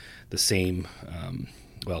tournament the same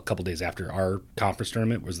a couple days after our conference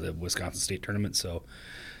tournament was the Wisconsin State Tournament. So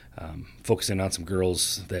focusing on some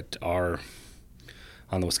girls that are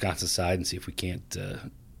on the Wisconsin side and see if we can't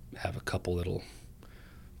have a couple that'll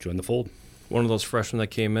join the fold. One of those freshmen that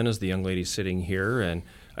came in is the young lady sitting here, and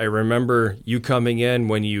I remember you coming in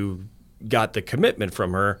when you got the commitment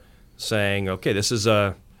from her saying, okay, this is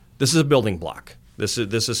a building block. This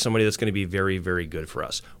is somebody that's going to be very, very good for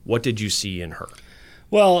us. What did you see in her?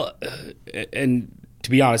 Well, and to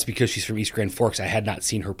be honest, because she's from East Grand Forks, I had not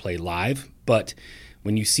seen her play live. But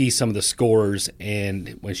when you see some of the scores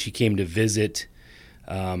and when she came to visit,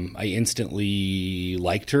 I instantly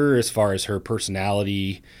liked her as far as her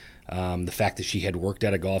personality, the fact that she had worked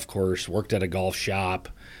at a golf course, worked at a golf shop.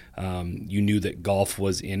 You knew that golf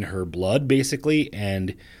was in her blood, basically,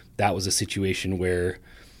 and that was a situation where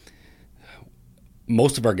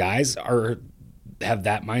most of our guys have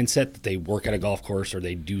that mindset that they work at a golf course or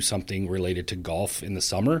they do something related to golf in the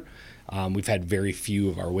summer. we've had very few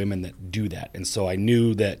of our women that do that. And so I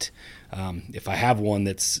knew that if I have one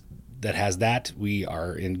that has that, we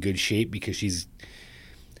are in good shape, because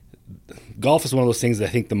golf is one of those things that I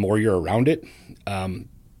think the more you're around it,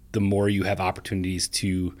 the more you have opportunities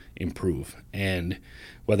to improve. And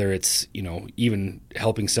whether it's, even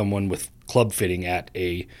helping someone with club fitting at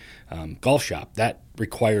a golf shop, that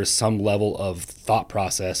requires some level of thought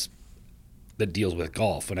process that deals with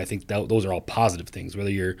golf. And I think those are all positive things.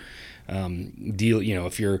 Whether you're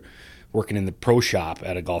if you're working in the pro shop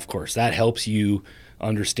at a golf course, that helps you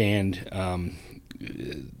understand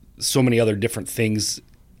so many other different things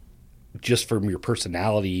just from your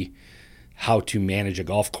personality, how to manage a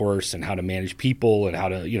golf course and how to manage people, and how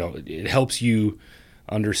to, it helps you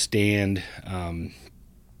understand,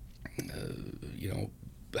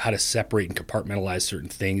 how to separate and compartmentalize certain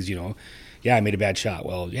things. Yeah, I made a bad shot.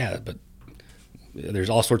 Well, yeah, but there's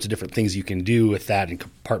all sorts of different things you can do with that and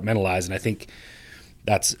compartmentalize. And I think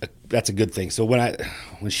that's a good thing. So when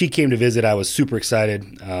she came to visit, I was super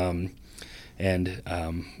excited.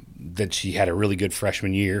 That she had a really good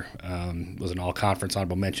freshman year, was an all-conference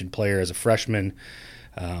honorable mention player as a freshman,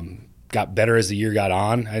 got better as the year got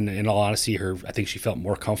on, and in all honesty, I think she felt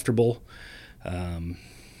more comfortable.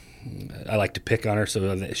 I like to pick on her,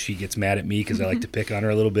 so that she gets mad at me because I like to pick on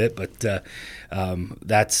her a little bit, but I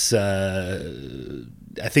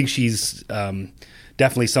think she's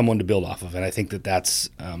definitely someone to build off of, and I think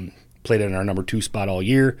that's played in our number 2 spot all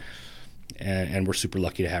year, and we're super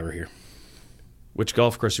lucky to have her here. Which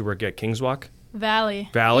golf course you work at? Kingswalk? Valley.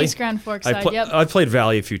 East Grand Forks side, yep. I played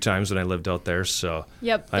Valley a few times when I lived out there, so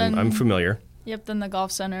yep, I'm familiar. Yep, then the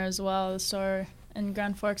golf center as well, the store in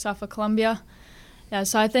Grand Forks off of Columbia. Yeah,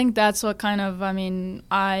 so I think that's what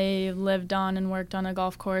I lived on and worked on a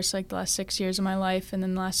golf course like the last 6 years of my life, and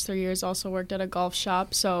then the last 3 years also worked at a golf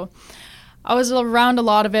shop. So I was around a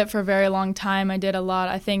lot of it for a very long time. I did a lot,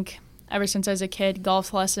 I think, ever since I was a kid,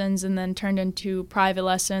 golf lessons, and then turned into private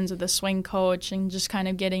lessons with a swing coach, and just kind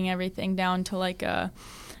of getting everything down to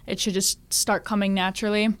it should just start coming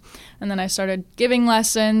naturally. And then I started giving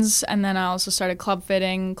lessons, and then I also started club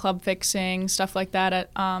fitting, club fixing, stuff like that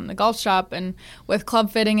at the golf shop. And with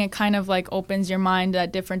club fitting, it kind of opens your mind to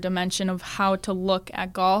that different dimension of how to look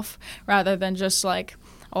at golf, rather than just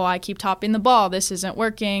I keep topping the ball, this isn't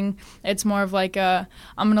working. It's more of I'm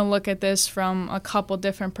going to look at this from a couple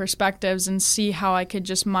different perspectives and see how I could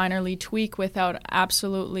just minorly tweak without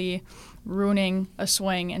absolutely ruining a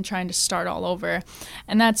swing and trying to start all over.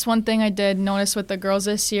 And that's one thing I did notice with the girls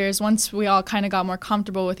this year, is once we all kind of got more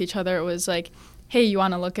comfortable with each other, it was hey, you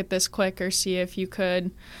want to look at this quick, or see if you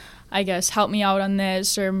could, help me out on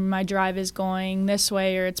this, or my drive is going this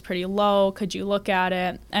way, or it's pretty low, could you look at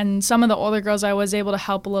it? And some of the older girls I was able to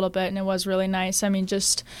help a little bit, and it was really nice.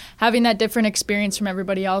 Just having that different experience from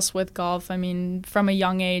everybody else with golf. From a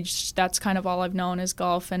young age, that's kind of all I've known is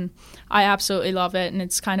golf, and I absolutely love it, and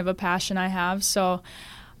it's kind of a passion I have. So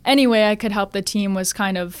any way I could help the team was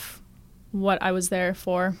kind of what I was there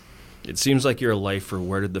for. It seems like you're a lifer.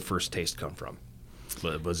 Where did the first taste come from?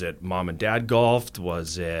 Was it mom and dad golfed?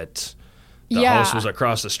 Was it the house was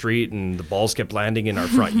across the street and the balls kept landing in our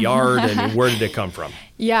front yard? Where did it come from?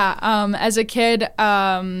 Yeah, as a kid,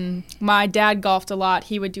 my dad golfed a lot.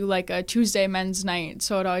 He would do a Tuesday men's night,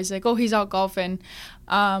 so it always he's out golfing.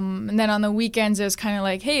 And then on the weekends, it was kind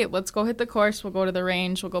of hey, let's go hit the course. We'll go to the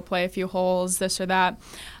range. We'll go play a few holes, this or that.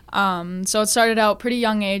 So it started out pretty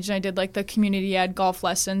young age, and I did the community ed golf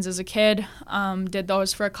lessons as a kid, did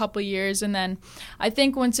those for a couple years. And then I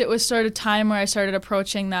think once it was sort of time where I started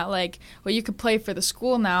approaching that, you could play for the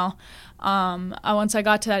school now, once I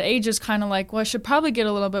got to that age, it's kind of I should probably get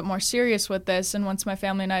a little bit more serious with this. And once my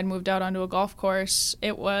family and I had moved out onto a golf course,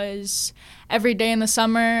 it was every day in the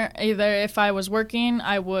summer. Either if I was working,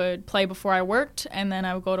 I would play before I worked, and then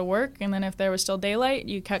I would go to work. And then if there was still daylight,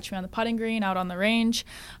 you'd catch me on the putting green out on the range.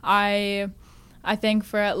 I think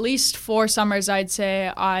for at least 4 summers, I'd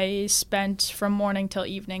say I spent from morning till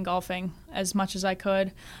evening golfing as much as I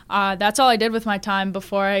could. That's all I did with my time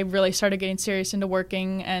before I really started getting serious into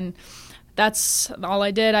working, and that's all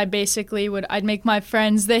I did. I basically I'd make my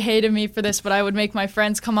friends, they hated me for this, but I would make my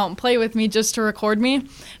friends come out and play with me just to record me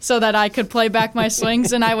so that I could play back my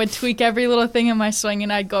swings, and I would tweak every little thing in my swing,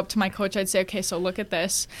 and I'd go up to my coach, I'd say, okay, so look at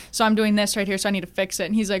this. So I'm doing this right here, so I need to fix it.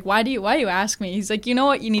 And he's like, why do you ask me? He's like, you know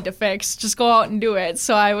what you need to fix? Just go out and do it.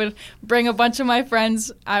 So I would bring a bunch of my friends,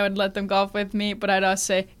 I would let them golf with me, but I'd also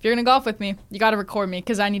say, if you're going to golf with me, you got to record me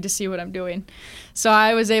because I need to see what I'm doing. So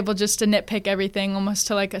I was able just to nitpick everything almost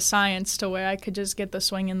to a science, to where I could just get the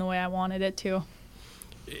swing in the way I wanted it to.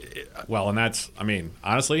 Well, and that's,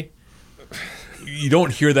 honestly, you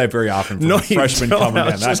don't hear that very often from No, you freshmen don't. coming I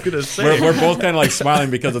in. was just gonna say. We're both kind of like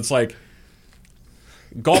smiling because it's like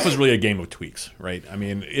golf is really a game of tweaks, right? I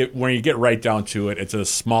mean, when you get right down to it, it's a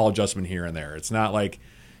small adjustment here and there. It's not like,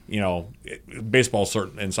 baseball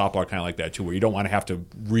and softball are kind of like that too, where you don't want to have to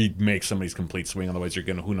remake somebody's complete swing, otherwise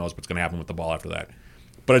who knows what's going to happen with the ball after that.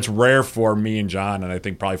 But it's rare for me and John, and I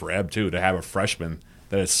think probably for Eb too, to have a freshman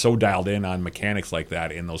that is so dialed in on mechanics like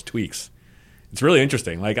that in those tweaks. It's really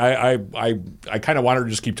interesting. Like I kind of wanted to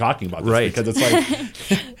just keep talking about this because it's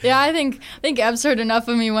like, yeah, I think Eb's heard enough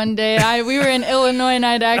of me one day. We were in Illinois, and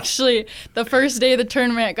I'd actually the first day of the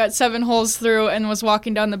tournament got 7 holes through and was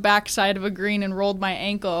walking down the backside of a green and rolled my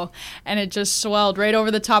ankle, and it just swelled right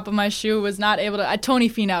over the top of my shoe. Was not able to. I Tony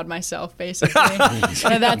Finau'd myself basically.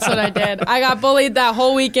 And that's what I did. I got bullied that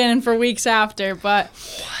whole weekend and for weeks after. But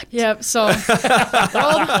yep, so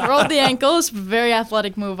rolled the ankles. Very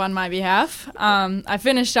athletic move on my behalf. I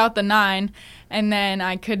finished out the 9, and then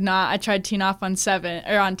I could not. I tried teeing off on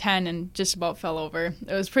 10 and just about fell over.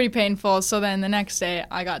 It was pretty painful. So then the next day,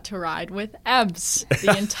 I got to ride with Ebbs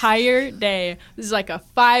the entire day. This is like a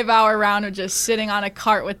 5-hour round of just sitting on a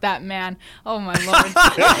cart with that man. Oh my Lord!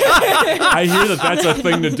 I hear that's a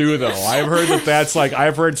thing to do though. I've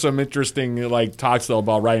heard some interesting talks though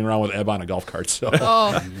about riding around with Eb on a golf cart. So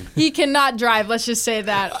he cannot drive. Let's just say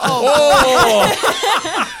that.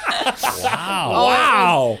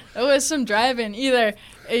 Wow. It was some driving. Either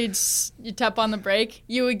you tap on the brake,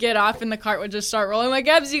 you would get off, and the cart would just start rolling. Like,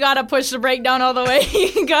 Ebbs, you got to push the brake down all the way.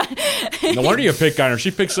 No wonder you pick on her.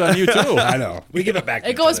 She picks on you, too. I know. We give it back to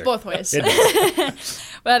It each goes other. both ways. It does.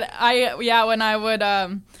 But when I would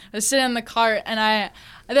sit in the cart, and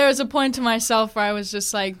there was a point to myself where I was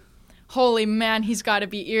just like, holy man, he's got to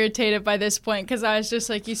be irritated by this point, because I was just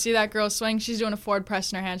like, you see that girl swing? She's doing a forward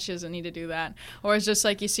press in her hand. She doesn't need to do that. Or it's just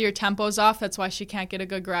like, you see her tempo's off. That's why she can't get a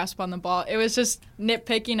good grasp on the ball. It was just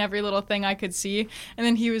nitpicking every little thing I could see. And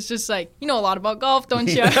then he was just like, you know a lot about golf, don't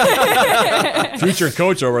you? Future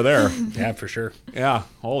coach over there. Yeah, for sure. Yeah.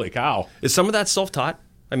 Holy cow. Is some of that self-taught?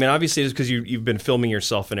 I mean, obviously it's because you've been filming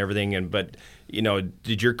yourself and everything, but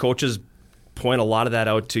did your coaches point a lot of that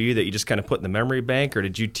out to you that you just kind of put in the memory bank, or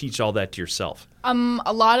did you teach all that to yourself? A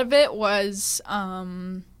lot of it was,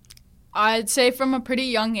 I'd say from a pretty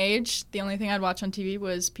young age, the only thing I'd watch on TV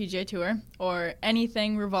was PGA Tour or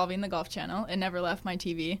anything revolving the Golf Channel. It never left my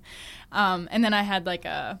TV. And then I had like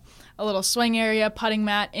a little swing area, putting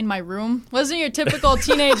mat in my room. Wasn't your typical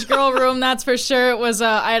teenage girl room, that's for sure. It was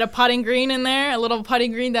I had a putting green in there, a little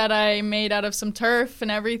putting green that I made out of some turf and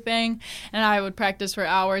everything. And I would practice for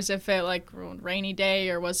hours if it rainy day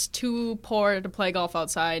or was too poor to play golf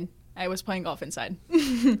outside. I was playing golf inside.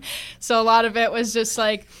 So a lot of it was just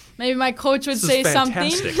like, maybe my coach would say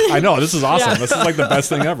something. I know, this is awesome. Yeah. This is like the best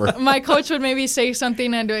thing ever. My coach would maybe say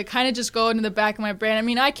something, and it would kind of just go into the back of my brain. I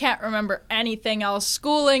mean, I can't remember anything else.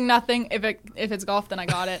 Schooling, nothing. If it's golf, then I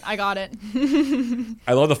got it.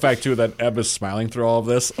 I love the fact, too, that Eb is smiling through all of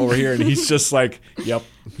this over here, and he's just like, yep,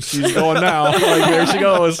 she's going now. Like, there she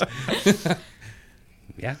goes.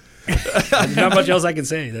 Yeah. Not much else I can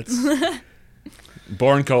say. That's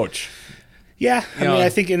Born coach. Yeah, I mean, I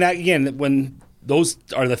think, and that again, when those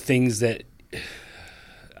are the things that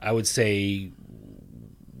I would say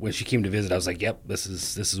when she came to visit, I was like, "Yep, this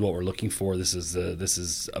is what we're looking for. This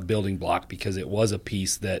is a building block," because it was a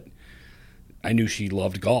piece that I knew she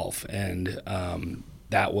loved golf, and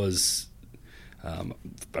that was,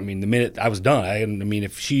 I mean, the minute I was done, I mean,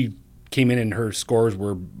 if she came in and her scores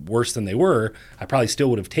were worse than they were, I probably still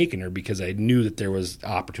would have taken her, because I knew that there was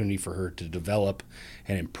opportunity for her to develop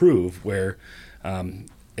and improve. Where, and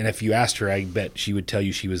if you asked her, I bet she would tell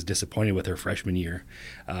you she was disappointed with her freshman year,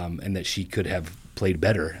 and that she could have played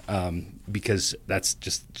better, because that's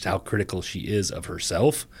just how critical she is of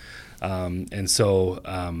herself. And so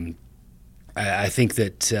I think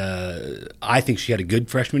that I think she had a good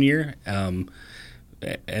freshman year.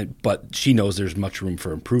 But she knows there's much room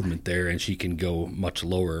for improvement there, and she can go much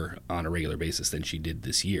lower on a regular basis than she did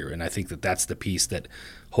this year. And I think that that's the piece that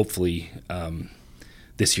hopefully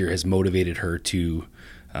this year has motivated her to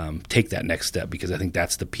take that next step, because I think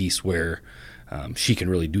that's the piece where she can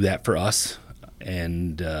really do that for us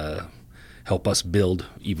and help us build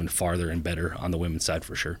even farther and better on the women's side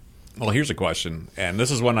for sure. Well, here's a question, and this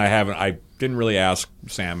is one I didn't really ask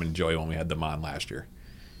Sam and Joey when we had them on last year.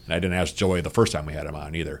 And I didn't ask Joey the first time we had him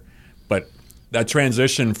on either. But that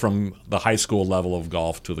transition from the high school level of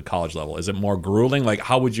golf to the college level, is it more grueling? Like,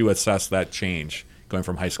 how would you assess that change going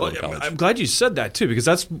from high school to college? I'm glad you said that, too, because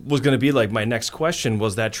that was going to be like my next question,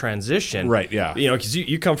 was that transition. Right, yeah. Because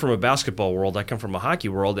you come from a basketball world, I come from a hockey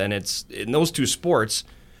world, and it's in those two sports,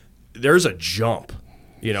 there's a jump.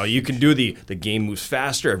 You know, you can do the game moves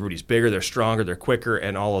faster, everybody's bigger, they're stronger, they're quicker,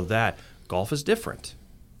 and all of that. Golf is different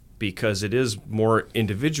because it is more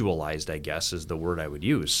individualized, I guess, is the word I would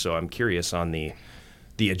use. So I'm curious on the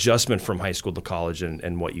adjustment from high school to college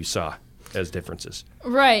and what you saw as differences.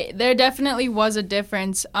 Right. There definitely was a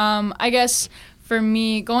difference. I guess for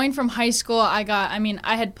me, going from high school, I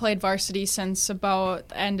had played varsity since about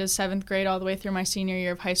the end of 7th grade all the way through my senior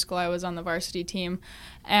year of high school. I was on the varsity team.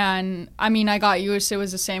 And, I mean, I got used to it.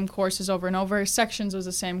 Was the same courses over and over. Sections was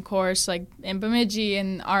the same course, like in Bemidji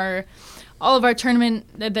and all of our tournament,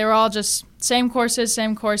 they were all just same courses.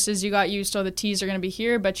 You got used to the tees are going to be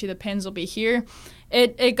here. Bet you the pins will be here.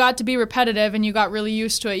 It got to be repetitive, and you got really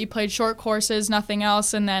used to it. You played short courses, nothing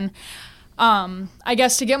else. And then I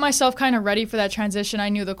guess to get myself kind of ready for that transition, I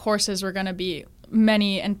knew the courses were going to be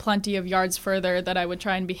many and plenty of yards further that I would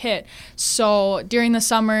try and be hit. So during the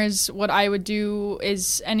summers, what I would do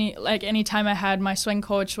is any time I had my swing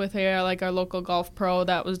coach with our local golf pro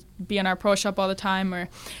that was be in our pro shop all the time, or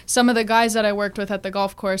some of the guys that I worked with at the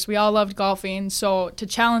golf course, we all loved golfing. So to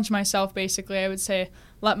challenge myself, basically, I would say,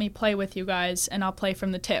 let me play with you guys, and I'll play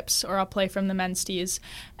from the tips, or I'll play from the men's tees.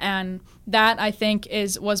 And that, I think,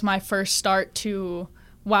 was my first start to,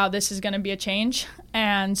 wow, this is going to be a change.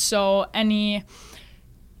 And so I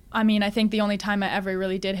think the only time I ever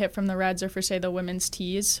really did hit from the reds or for, say, the women's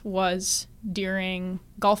tees was during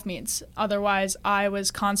golf meets. Otherwise, I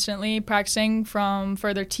was constantly practicing from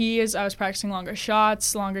further tees. I was practicing longer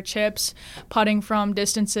shots, longer chips, putting from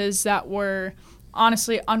distances that were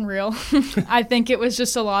honestly unreal. I think it was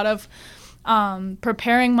just a lot of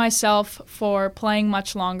preparing myself for playing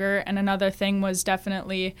much longer. And another thing was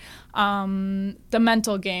definitely the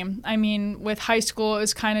mental game. I mean, with high school, it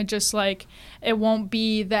was kind of just like, it won't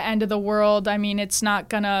be the end of the world. I mean, it's not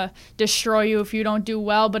going to destroy you if you don't do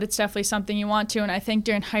well, but it's definitely something you want to. And I think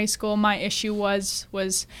during high school, my issue was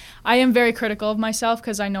I am very critical of myself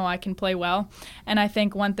because I know I can play well. And I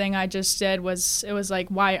think one thing I just did was, it was like,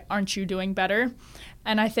 why aren't you doing better?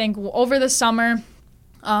 And I think over the summer,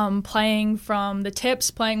 playing from the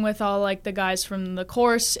tips, playing with all like the guys from the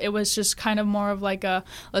course, it was just kind of more of like a,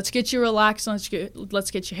 let's get you relaxed, let's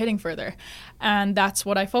get you hitting further. And that's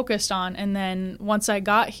what I focused on. And then once I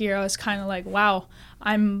got here, I was kind of like, wow,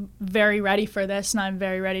 I'm very ready for this, and I'm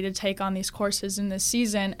very ready to take on these courses in this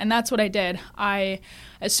season. And that's what I did.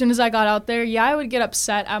 As soon as I got out there, I would get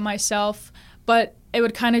upset at myself, but it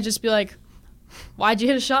would kind of just be like, why'd you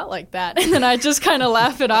hit a shot like that? And then I just kind of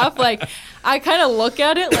laugh it off. Like, I kind of look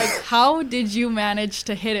at it like, how did you manage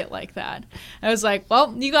to hit it like that? I was like,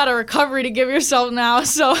 well, you got a recovery to give yourself now.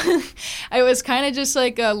 So I was kind of just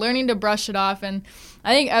like learning to brush it off. And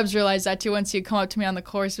I think Ebbs realized that too. Once you come up to me on the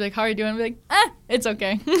course, be like, how are you doing? I'd be like, it's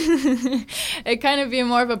okay. It kind of be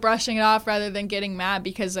more of a brushing it off rather than getting mad,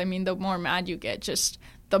 because I mean, the more mad you get, just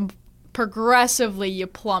the progressively you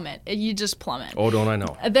plummet. You just plummet. Oh, don't I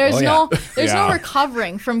know? There's no Yeah.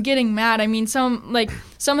 recovering from getting mad. I mean, some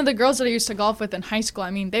of the girls that I used to golf with in high school,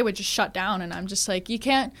 I mean, they would just shut down, and I'm just like,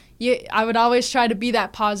 I would always try to be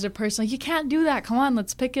that positive person. Like, you can't do that. Come on,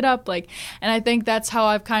 let's pick it up. Like, and I think that's how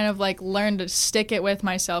I've kind of like learned to stick it with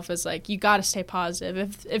myself, is like, you got to stay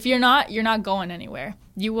positive. If you're not going anywhere.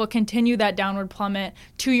 You will continue that downward plummet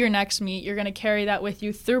to your next meet. You're going to carry that with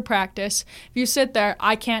you through practice. If you sit there,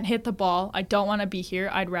 I can't hit the ball, I don't want to be here,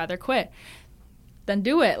 I'd rather quit, then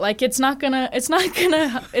do it. Like, it's not gonna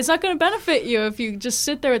benefit you if you just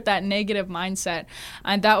sit there with that negative mindset.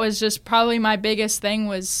 And that was just probably my biggest thing,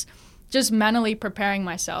 was just mentally preparing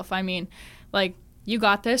myself. I mean, like, you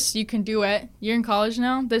got this, you can do it. You're in college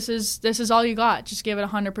now. This is all you got. Just give it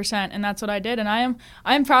 100%. And that's what I did. And I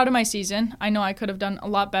am proud of my season. I know I could have done a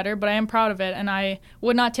lot better, but I am proud of it, and I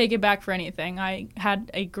would not take it back for anything. I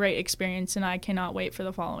had a great experience, and I cannot wait for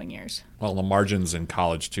the following years. Well, the margins in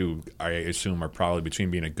college too, I assume, are probably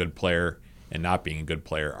between being a good player and not being a good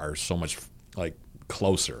player are so much like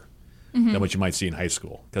closer than what you might see in high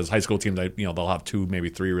school. Because high school teams, they'll have 2, maybe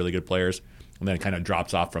 3 really good players, and then it kind of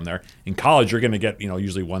drops off from there. In college, you're going to get,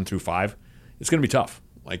 usually 1 through 5. It's going to be tough.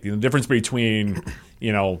 Like, the difference between,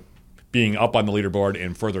 being up on the leaderboard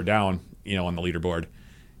and further down, on the leaderboard,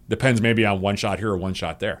 depends maybe on 1 shot here or 1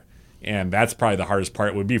 shot there. And that's probably the hardest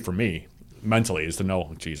part, would be for me mentally, is to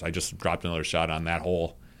know, geez, I just dropped another shot on that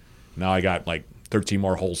hole. Now I got like 13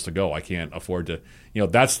 more holes to go. I can't afford to,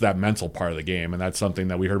 that's that mental part of the game. And that's something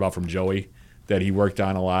that we heard about from Joey, that he worked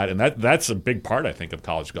on a lot. And that's a big part, I think, of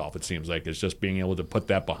college golf, it seems like. It's just being able to put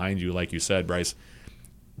that behind you, like you said, Bryce,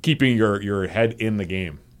 keeping your head in the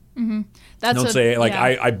game. Mm-hmm.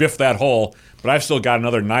 I biffed that hole, but I've still got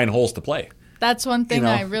another 9 holes to play. That's one thing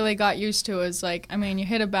I really got used to, is like, I mean, you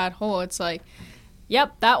hit a bad hole, it's like,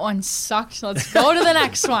 yep, that one sucked. Let's go to the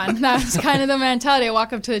next one. That was kind of the mentality. I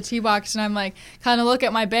walk up to the tee box and I'm like, kind of look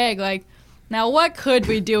at my bag like, now what could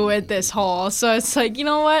we do with this hole? So it's like, you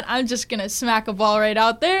know what? I'm just going to smack a ball right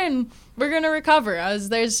out there and we're going to recover.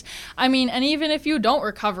 And even if you don't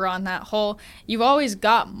recover on that hole, you've always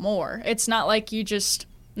got more. It's not like you just,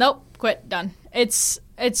 nope, quit, done. It's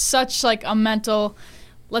such like a mental,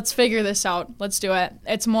 let's figure this out. Let's do it.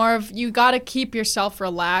 It's more of you got to keep yourself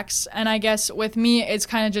relaxed. And I guess with me, it's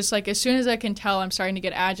kind of just like as soon as I can tell I'm starting to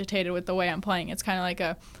get agitated with the way I'm playing, it's kind of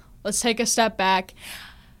like let's take a step back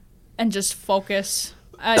and just focus.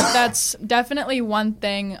 That's definitely one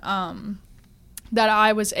thing that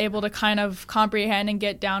I was able to kind of comprehend and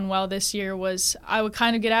get down well this year was I would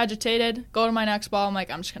kind of get agitated, go to my next ball. I'm like,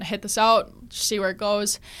 I'm just going to hit this out, see where it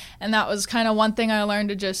goes. And that was kind of one thing I learned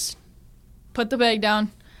to just put the bag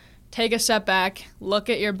down, take a step back, look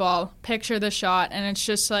at your ball, picture the shot. And it's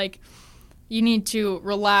just like you need to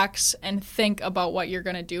relax and think about what you're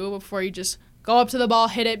going to do before you just go up to the ball,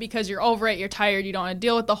 hit it because you're over it, you're tired, you don't want to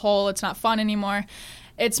deal with the hole, it's not fun anymore.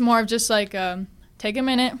 It's more of just like take a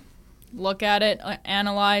minute, look at it,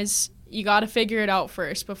 analyze. You got to figure it out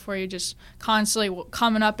first before you just constantly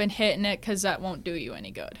coming up and hitting it because that won't do you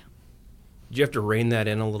any good. Do you have to rein that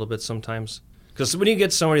in a little bit sometimes? Because when you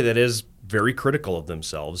get somebody that is very critical of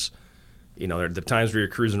themselves, there are the times where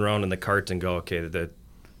you're cruising around in the cart and go, okay, the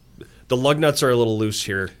lug nuts are a little loose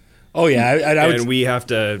here. Oh yeah, we got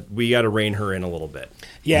to rein her in a little bit.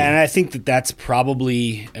 Yeah, and I think that's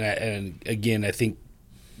probably, and again, I think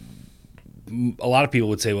a lot of people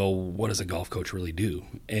would say, well, what does a golf coach really do?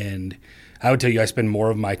 And I would tell you, I spend more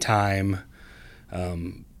of my time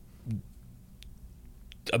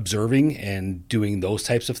observing and doing those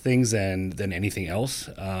types of things than anything else.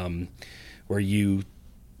 Where you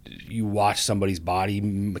watch somebody's body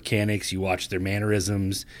mechanics, you watch their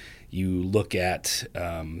mannerisms, you look at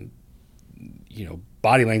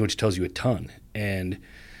body language tells you a ton. And,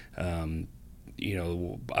 I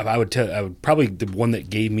would probably the one that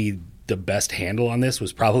gave me the best handle on this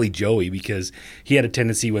was probably Joey, because he had a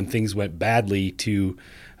tendency when things went badly to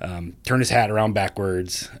turn his hat around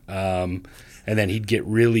backwards. And then he'd get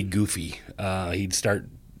really goofy. He'd start,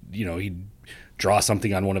 he'd draw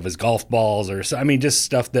something on one of his golf balls just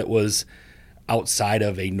stuff that was outside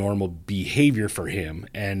of a normal behavior for him.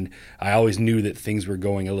 And I always knew that things were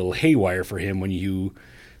going a little haywire for him when you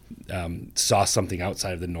saw something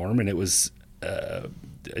outside of the norm. And it was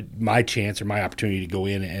my chance or my opportunity to go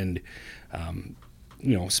in and,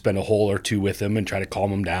 spend a hole or two with him and try to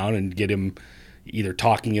calm him down and get him either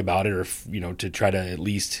talking about it or, to try to at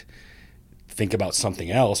least think about something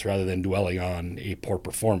else rather than dwelling on a poor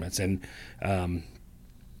performance. And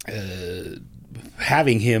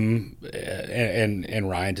having him and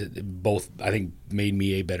Ryan both, I think, made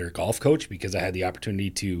me a better golf coach because I had the opportunity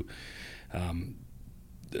to, and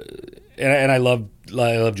I love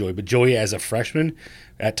Joey, but Joey as a freshman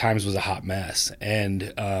at times was a hot mess.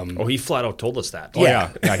 And he flat out told us that. Oh yeah,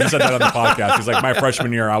 he said that on the podcast. He's like, my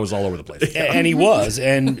freshman year, I was all over the place, and he was,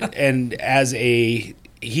 and as he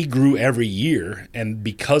grew every year, and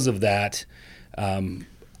because of that, I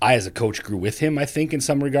as a coach grew with him, I think, in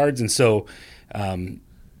some regards, and so.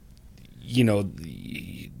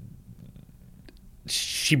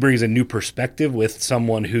 She brings a new perspective with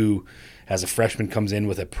someone who, as a freshman, comes in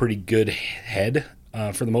with a pretty good head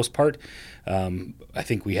for the most part. I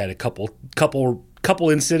think we had a couple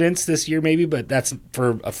incidents this year, maybe, but that's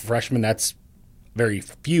for a freshman. That's very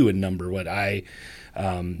few in number. What I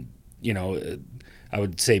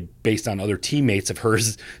would say, based on other teammates of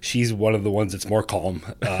hers, she's one of the ones that's more calm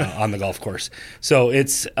on the golf course. So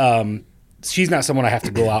it's. She's not someone I have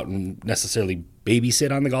to go out and necessarily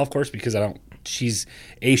babysit on the golf course because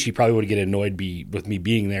she probably would get annoyed with me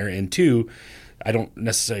being there, and two, I don't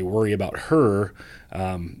necessarily worry about her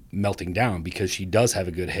melting down because she does have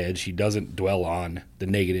a good head. She doesn't dwell on the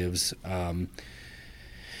negatives, and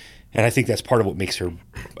I think that's part of what makes her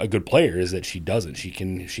a good player is that she doesn't. She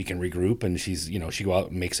can regroup, and she go out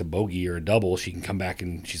and makes a bogey or a double. She can come back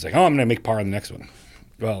and she's like, oh, I'm going to make par on the next one.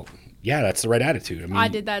 Well. Yeah, that's the right attitude. I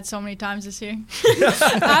did that so many times this year.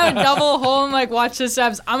 I would double hole and watch the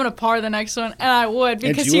Sebs. I'm going to par the next one. And I would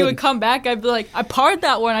because he would come back. I'd be like, I parred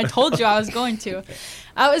that one. I told you I was going to.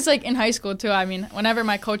 I was in high school too. I mean, whenever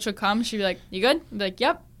my coach would come, she'd be like, you good? I'd be like,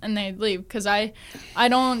 yep. And they'd leave because I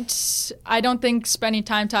don't think spending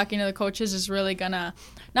time talking to the coaches is really going to,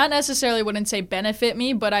 not necessarily wouldn't say benefit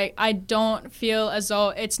me, but I don't feel as though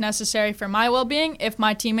it's necessary for my well-being. If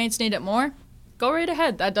my teammates need it more, go right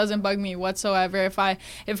ahead. That doesn't bug me whatsoever. If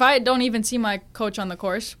I don't even see my coach on the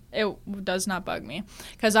course, it does not bug me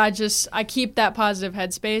because I keep that positive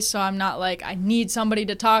headspace, so I'm not like I need somebody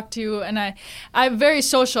to talk to, and I'm very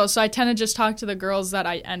social, so I tend to just talk to the girls that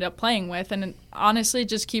I end up playing with, and it honestly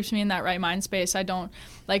just keeps me in that right mind space. I don't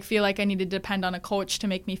like feel like I need to depend on a coach to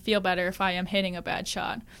make me feel better if I am hitting a bad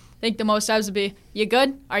shot. I think the most times would be, you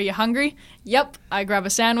good? Are you hungry? Yep. I grab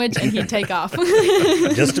a sandwich and he'd take off.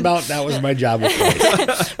 Just about that was my job with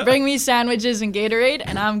Bryce. Bring me sandwiches and Gatorade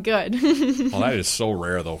and I'm good. Well, that is so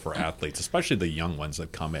rare, though, for athletes, especially the young ones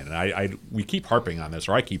that come in. And we keep harping on this,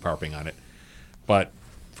 or I keep harping on it. But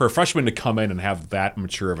for a freshman to come in and have that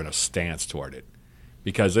mature of a stance toward it,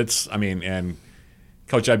 because and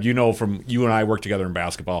Coach Ebb, you know from you and I work together in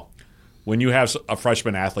basketball, when you have a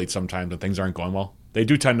freshman athlete sometimes and things aren't going well, they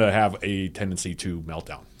do tend to have a tendency to melt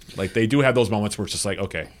down. Like they do have those moments where it's just like,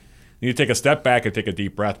 okay, you need to take a step back and take a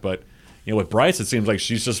deep breath. But with Bryce, it seems like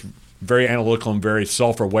she's just very analytical and very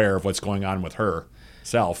self-aware of what's going on with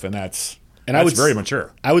herself, and that's very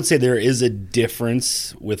mature. I would say there is a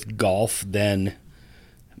difference with golf than,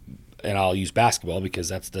 and I'll use basketball because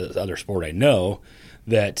that's the other sport I know,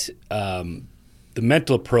 that the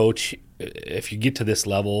mental approach, if you get to this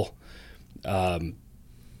level,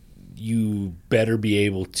 you better be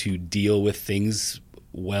able to deal with things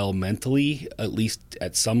well mentally, at least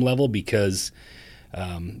at some level, because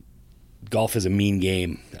golf is a mean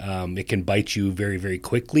game. It can bite you very, very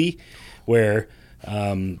quickly, where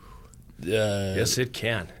yes, it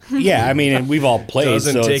can. Yeah, and we've all played. It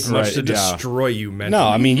doesn't take much right, to destroy you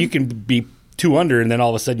mentally. No, you can be 2 under, and then all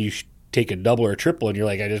of a sudden you take a double or a triple, and you're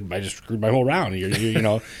like, I just screwed my whole round.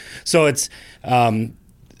 So it's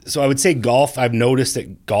so I would say golf. I've noticed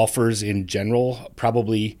that golfers in general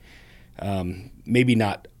probably maybe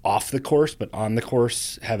not off the course, but on the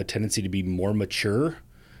course have a tendency to be more mature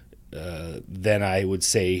than I would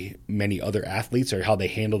say many other athletes, or how they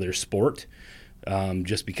handle their sport.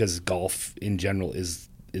 Just because golf in general is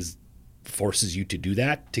forces you to do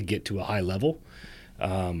that to get to a high level.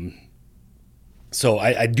 So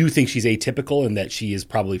I do think she's atypical in that she is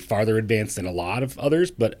probably farther advanced than a lot of others,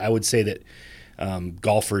 but I would say that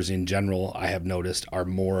golfers in general, I have noticed, are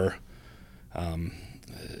more,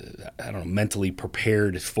 mentally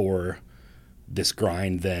prepared for this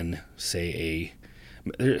grind than, say,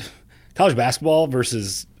 college basketball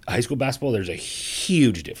versus high school basketball. There's a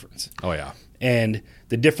huge difference. Oh, yeah. And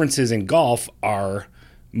the differences in golf are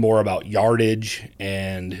more about yardage,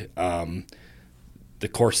 and the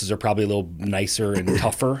courses are probably a little nicer and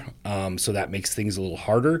tougher, so that makes things a little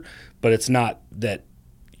harder. But it's not that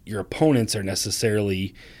your opponents are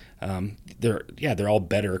necessarily they're all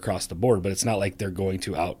better across the board, but it's not like they're going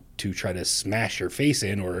to try to smash your face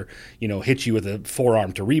in or hit you with a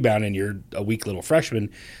forearm to rebound and you're a weak little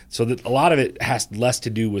freshman. So that a lot of it has less to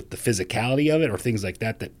do with the physicality of it or things like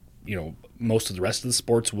that most of the rest of the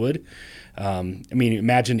sports would.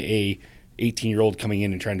 Imagine a 18-year-old coming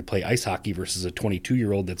in and trying to play ice hockey versus a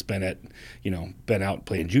 22-year-old that's been out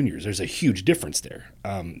playing juniors. There's a huge difference there,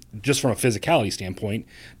 just from a physicality standpoint,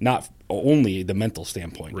 not only the mental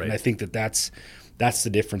standpoint. Right. And I think that's the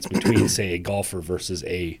difference between, say, a golfer versus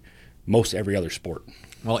most every other sport.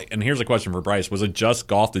 Well, and here's a question for Bryce. Was it just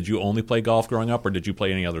golf? Did you only play golf growing up, or did you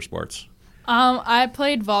play any other sports? I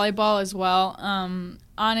played volleyball as well.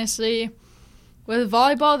 Honestly, with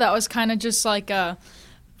volleyball, that was kind of just like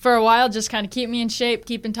for a while, just kind of keep me in shape,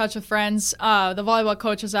 keep in touch with friends. The volleyball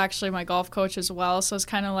coach was actually my golf coach as well, so it's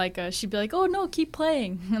kind of like she'd be like, "Oh no, keep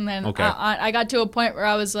playing." And then okay. I got to a point where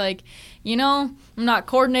I was like, I'm not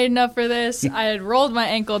coordinated enough for this. I had rolled my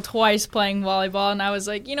ankle twice playing volleyball, and I was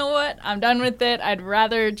like, you know what? I'm done with it. I'd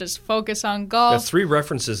rather just focus on golf. There's 3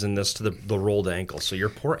 references in this to the rolled ankle, so your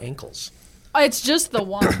poor ankles. It's just the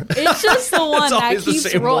one. It's just the one that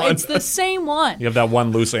keeps rolling. It's the same one. You have that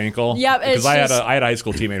one loose ankle. Yeah, because I had a high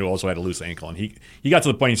school teammate who also had a loose ankle, and he got to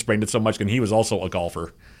the point he sprained it so much, and he was also a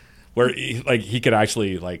golfer, where he could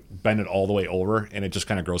actually bend it all the way over, and it just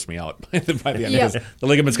kind of grossed me out by the end. Because the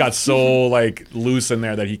ligaments got so loose in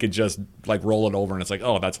there that he could just roll it over, and it's like,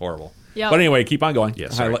 oh, that's horrible. Yep. But anyway, keep on going.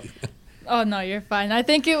 Yes. Oh, no, you're fine. I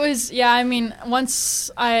think it was,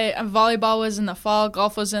 once volleyball was in the fall,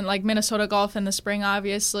 golf was in, Minnesota golf in the spring,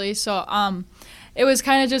 obviously. So it was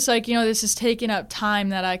kind of just this is taking up time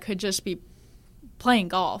that I could just be playing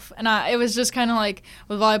golf. And it was just kind of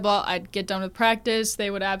with volleyball, I'd get done with practice. They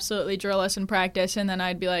would absolutely drill us in practice, and then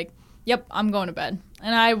I'd be like, yep, I'm going to bed.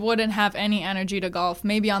 And I wouldn't have any energy to golf,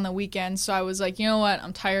 maybe on the weekends. So I was like, you know what?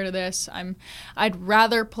 I'm tired of this. I'd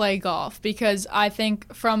rather play golf, because I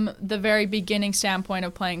think from the very beginning standpoint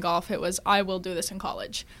of playing golf, it was, I will do this in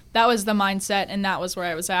college. That was the mindset, and that was where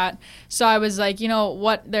I was at. So I was like, you know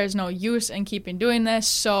what? There's no use in keeping doing this.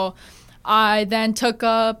 So I then took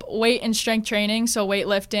up weight and strength training, so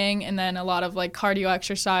weightlifting, and then a lot of like cardio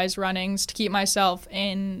exercise, runnings to keep myself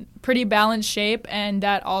in pretty balanced shape, and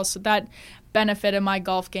that benefited my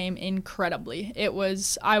golf game incredibly.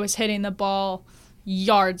 I was hitting the ball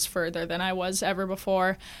yards further than I was ever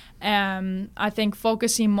before. I think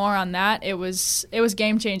focusing more on that, it was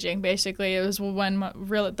game changing. Basically, it was when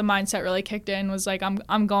the mindset really kicked in. Was like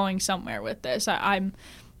I'm going somewhere with this.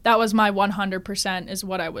 That was my 100% is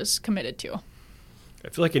what I was committed to. I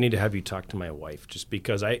feel like I need to have you talk to my wife, just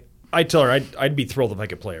because I tell her I'd be thrilled if I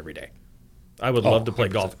could play every day. I would love to play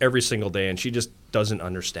 100%. Golf every single day, and she just doesn't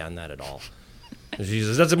understand that at all. She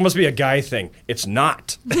says, that must be a guy thing. It's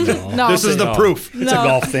not. No. This is the proof. It's a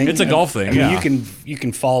golf thing. It's a golf thing. I mean, you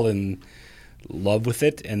can fall in love with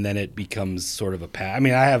it, and then it becomes sort of a path. I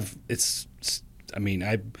mean,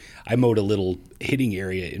 I mowed a little hitting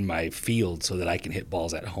area in my field so that I can hit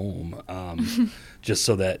balls at home, just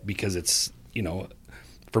so that, because it's,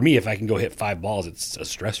 for me, if I can go hit 5 balls, it's a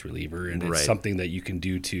stress reliever, and it's something that you can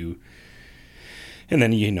do to. And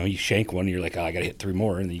then you shank one, and you're like, oh, I got to hit 3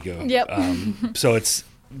 more, and then you go. Yep. So it's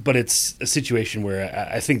a situation where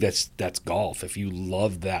I think that's golf. If you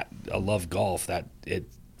love that, I love golf.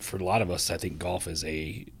 For a lot of us, I think golf is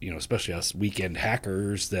especially us weekend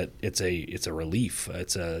hackers, that it's a relief.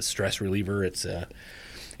 It's a stress reliever.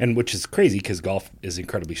 And which is crazy because golf is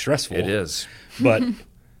incredibly stressful. It is. But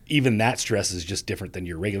even that stress is just different than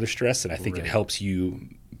your regular stress, and I think it helps you.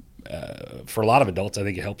 For a lot of adults, I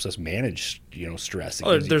think it helps us manage, stress.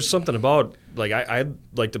 There's something about, like, I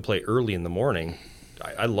like to play early in the morning.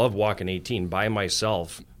 I love walking 18 by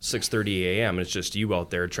myself, 6:30 a.m. And it's just you out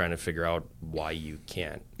there trying to figure out why you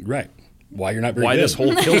can't. Right. Why you're not very good. Why this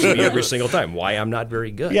hole kills me every single time. Why I'm not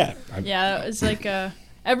very good. Yeah. Yeah, it was like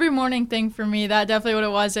every morning thing for me. That definitely what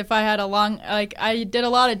it was. If I had I did a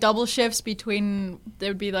lot of double shifts between,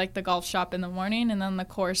 there would be like the golf shop in the morning and then the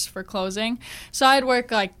course for closing. So I'd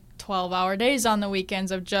work like 12-hour days on the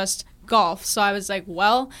weekends of just golf. So I was like,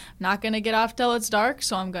 well, I'm not going to get off till it's dark,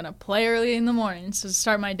 so I'm going to play early in the morning. So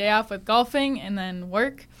start my day off with golfing and then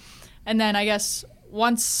work. And then I guess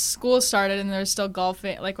once school started and there was still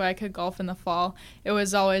golfing, like when I could golf in the fall, it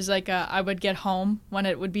was always like I would get home when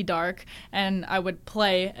it would be dark, and I would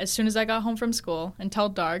play as soon as I got home from school until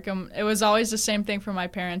dark. It was always the same thing for my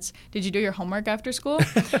parents. Did you do your homework after school?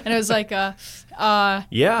 And it was like, yeah, I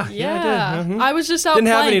did. Mm-hmm. I was just out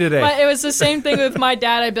Didn't playing. have any today. But it was the same thing with my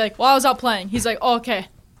dad. I'd be like, well, I was out playing. He's like, oh, okay.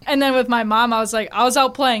 And then with my mom, I was like, I was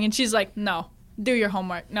out playing. And she's like, no, do your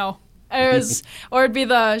homework. No. Or it'd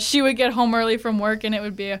be she would get home early from work, and it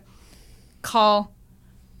would be a call,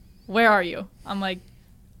 where are you? I'm like,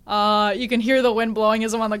 you can hear the wind blowing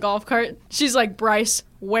as I'm on the golf cart. She's like, Bryce,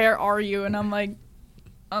 where are you? And I'm like,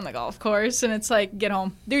 on the golf course. And it's like, get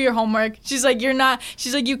home, do your homework. She's like,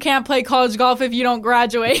 you can't play college golf if you don't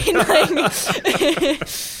graduate.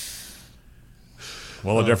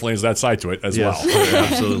 Well, there definitely is that side to it as well. It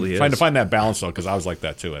absolutely is. Trying to find that balance, though, because I was like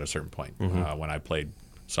that, too, at a certain point. When I played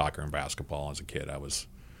soccer and basketball as a kid, I was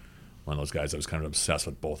one of those guys that was kind of obsessed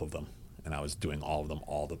with both of them, and I was doing both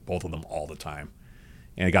of them all the time.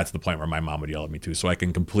 And it got to the point where my mom would yell at me too, so I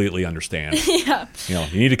can completely understand. Yeah.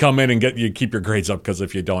 You need to come in and keep your grades up, because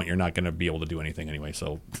if you don't, you're not going to be able to do anything anyway.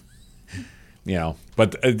 So,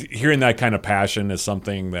 but hearing that kind of passion is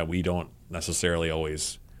something that we don't necessarily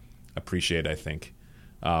always appreciate, I think.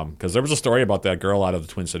 Because there was a story about that girl out of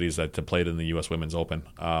the Twin Cities that played in the U.S. Women's Open.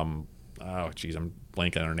 I'm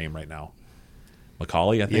blanking on her name right now.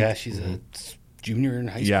 Macaulay, I think. Yeah, she's a junior in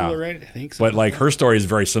high school, right? I think so. But like her story is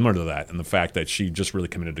very similar to that, in the fact that she just really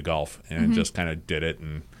committed to golf and just kind of did it.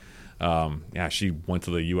 And she went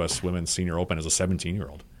to the U.S. Women's Senior Open as a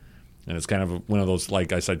 17-year-old. And it's kind of one of those,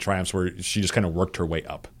 like I said, triumphs where she just kind of worked her way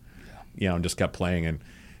up, and just kept playing.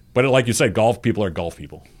 But like you said, golf people are golf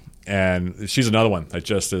people. And she's another one that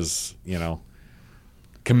just is,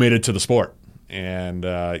 committed to the sport. And,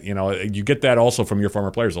 you get that also from your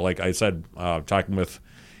former players. Like I said, talking with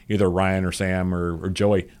either Ryan or Sam or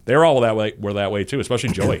Joey, they're all were that way too,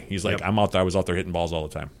 especially Joey. He's like, I was out there hitting balls all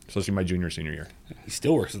the time, especially my senior year. He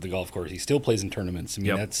still works at the golf course. He still plays in tournaments. I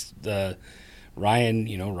mean, that's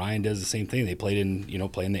Ryan, Ryan does the same thing. They played in,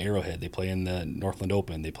 play in the Arrowhead. They play in the Northland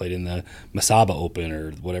Open. They played in the Masaba Open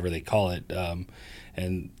or whatever they call it.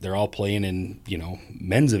 And they're all playing in,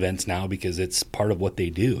 men's events now because it's part of what they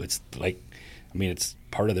do. It's like, it's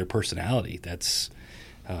part of their personality. That's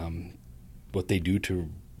what they do to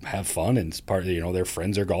have fun, and it's part of, their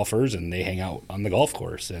friends are golfers and they hang out on the golf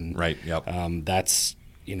course. And right, yep. That's,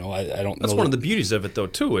 I don't know. That's one of the beauties of it, though,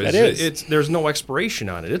 too. Is there's no expiration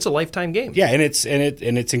on it. It's a lifetime game. Yeah, and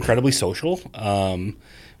it's incredibly social,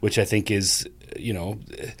 which I think is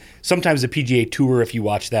sometimes the PGA Tour, if you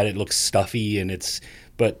watch that, it looks stuffy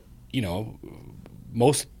but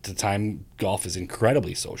most of the time golf is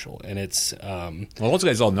incredibly social, and it's those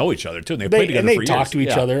guys all know each other too, and they play together and they for talk years. to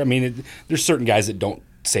each other. I mean, there's certain guys that don't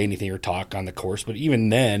say anything or talk on the course, but even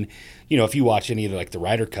then, if you watch any of the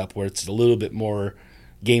Ryder Cup, where it's a little bit more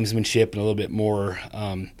gamesmanship and a little bit more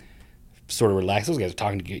sort of relaxed, those guys are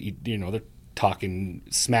talking to they're talking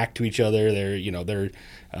smack to each other. They're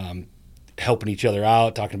helping each other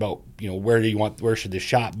out, talking about where should this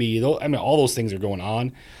shot be. I mean, all those things are going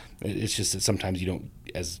on. It's just that sometimes you don't,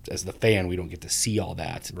 as the fan, we don't get to see all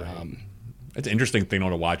that. Right. It's an interesting thing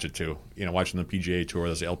to watch it too. Watching the PGA Tour,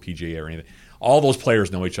 the LPGA, or anything. All those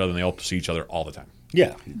players know each other, and they all see each other all the time.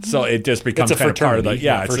 Yeah. So it just becomes kind of part of the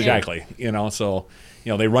it's exactly. So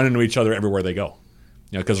they run into each other everywhere they go.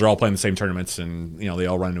 Because they're all playing the same tournaments, and they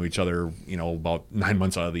all run into each other. About 9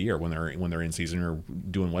 months out of the year when they're in season or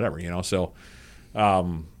doing whatever. So, I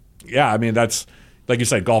mean, that's like you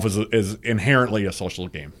said, golf is inherently a social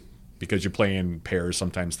game because you play in pairs,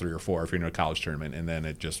 sometimes 3 or 4 if you're in a college tournament, and then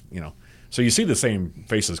it just So you see the same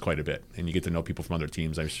faces quite a bit, and you get to know people from other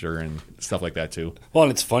teams, I'm sure, and stuff like that too. Well,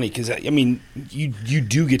 and it's funny because I mean, you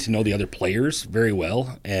do get to know the other players very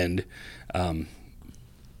well, and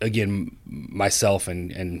again, myself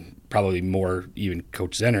and probably more even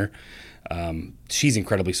Coach Zenner, she's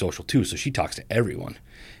incredibly social too, so she talks to everyone.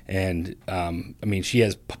 And, I mean, she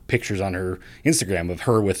has pictures on her Instagram of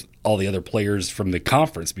her with all the other players from the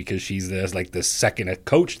conference because she's the second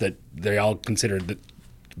coach that they all consider that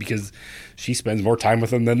because she spends more time with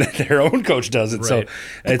them than their own coach does. And right.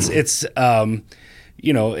 So it's and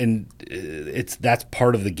that's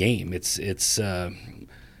part of the game. It's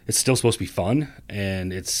still supposed to be fun,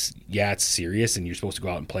 and it's serious, and you're supposed to go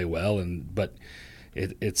out and play well, but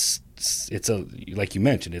it's a, like you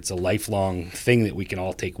mentioned, it's a lifelong thing that we can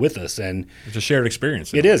all take with us, and it's a shared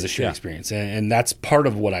experience. It is a shared experience, and that's part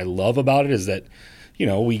of what I love about it is that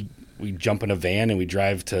we jump in a van and we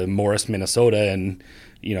drive to Morris, Minnesota, and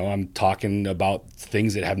I'm talking about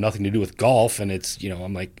things that have nothing to do with golf, and it's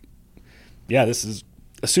I'm like, this is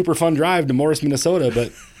a super fun drive to Morris, Minnesota,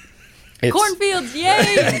 but cornfields,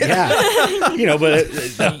 yay! Yeah,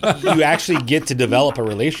 but you actually get to develop a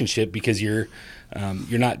relationship because you're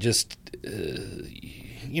not just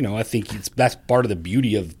I think that's part of the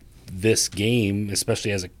beauty of this game,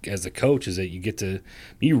 especially as a coach, is that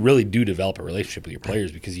you really do develop a relationship with your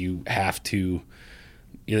players because you have to.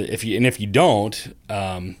 If you don't,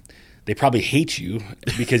 they probably hate you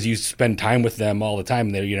because you spend time with them all the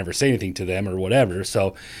time and you never say anything to them or whatever.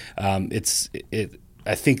 So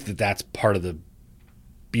I think that's part of the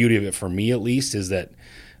beauty of it for me, at least, is that,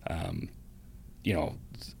 I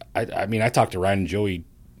mean, I talk to Ryan and Joey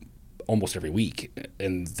almost every week,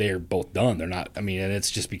 and they're both done. They're not, and it's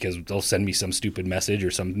just because they'll send me some stupid message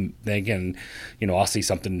or something, and, I'll see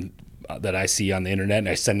something that I see on the internet, and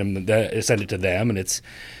I send it to them, and it's,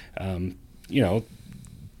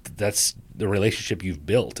 that's the relationship you've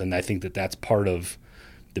built. And I think that's part of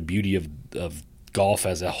the beauty of golf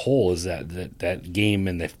as a whole, is that game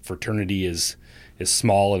and the fraternity is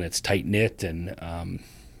small and it's tight knit, and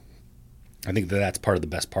I think that's part of the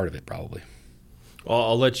best part of it, probably. Well,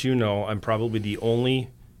 I'll let you know, I'm probably the only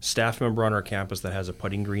staff member on our campus that has a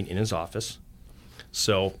putting green in his office.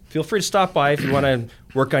 So feel free to stop by if you want to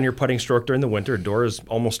work on your putting stroke during the winter. Door is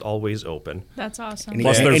almost always open. That's awesome.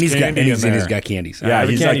 Plus, there's candy in there. He's got candies. Yeah,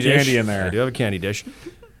 he's got candy dish. in there. I do have a candy dish.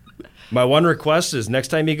 My one request is next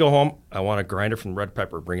time you go home, I want a grinder from Red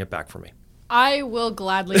Pepper. Bring it back for me. I will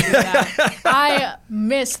gladly do that. I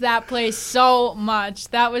miss that place so much.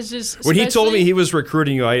 That was just when he told me he was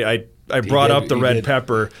recruiting you. I brought up the Red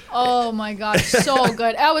Pepper. Oh my gosh, so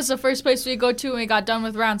good. That was the first place we go to when we got done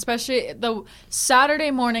with rounds, especially the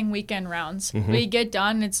Saturday morning weekend rounds. Mm-hmm. We get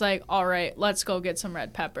done, it's like, all right, let's go get some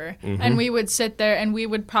Red Pepper. Mm-hmm. And we would sit there and we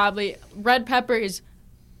would Red Pepper is,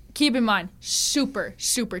 keep in mind, super,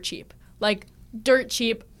 super cheap. Like dirt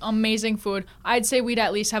cheap, amazing food. I'd say we'd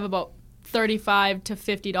at least have about $35 to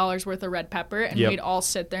 $50 worth of Red Pepper, and we'd all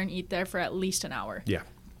sit there and eat there for at least an hour. Yeah.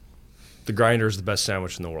 The grinder is the best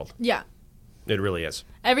sandwich in the world. Yeah. It really is.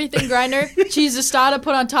 Everything grinder, cheese tostada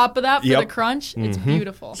put on top of that for the crunch. It's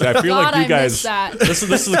beautiful. So I feel like you guys, this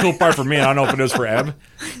is the cool part for me, and I don't know if it is for Eb.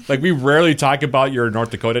 Like, we rarely talk about your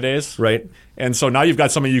North Dakota days. Right. And so now you've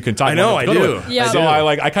got something you can talk about. I do. With. Yeah. So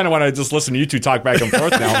I kind of want to just listen to you two talk back and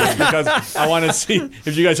forth now because I want to see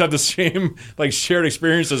if you guys have the same shared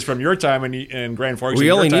experiences from your time in Grand Forks.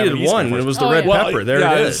 We only needed one, and it was the Red Pepper. There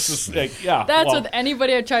it is. That's with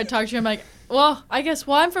anybody I try to talk to. I'm like, Well, I guess,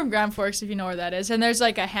 I'm from Grand Forks, if you know where that is. And there's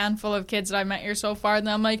like a handful of kids that I met here so far. And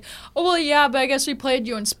I'm like, oh, well, yeah, but I guess we played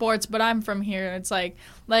you in sports, but I'm from here. And it's like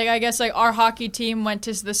I guess like our hockey team went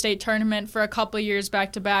to the state tournament for a couple of years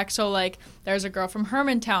back to back. So like there's a girl from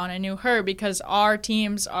Hermantown. I knew her because our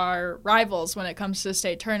teams are rivals when it comes to the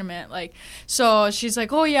state tournament. Like, so she's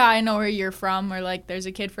like, oh, yeah, I know where you're from. Or like there's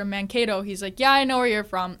a kid from Mankato. He's like, yeah, I know where you're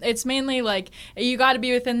from. It's mainly like you got to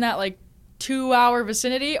be within that like 2-hour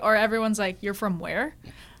vicinity, or everyone's like, you're from where?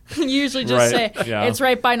 You usually just say it's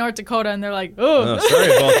right by North Dakota, and they're like, oh,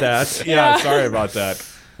 sorry about that. Yeah, sorry about that.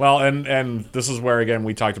 Well, and this is where, again,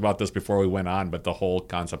 we talked about this before we went on, but the whole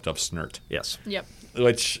concept of snert. Yes. Yep.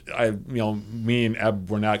 Which me and Eb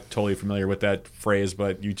were not totally familiar with that phrase,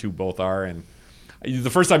 but you two both are. And the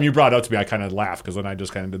first time you brought it up to me, I kind of laughed, because then I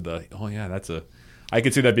just kind of did I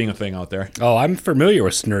could see that being a thing out there. Oh, I'm familiar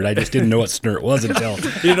with snert. I just didn't know what snert was until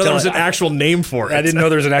You didn't know there was an actual name for it. I didn't know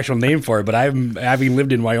there was an actual name for it, but having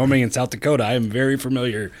lived in Wyoming and South Dakota, I am very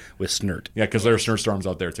familiar with snert. Yeah, because there are snert storms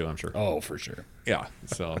out there too, I'm sure. Oh, for sure. Yeah,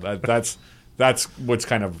 so that's what's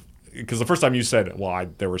kind of, because the first time you said,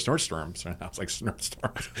 there were snert storms, and I was like, snert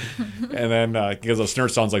storms. And then, because a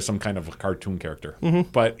snert sounds like some kind of a cartoon character. Mm-hmm.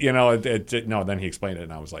 But, then he explained it,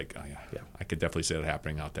 and I was like, oh, yeah, I could definitely see it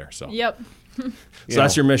happening out there. So. Yep. So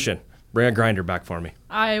that's your mission. Bring a grinder back for me.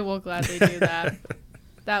 I will gladly do that.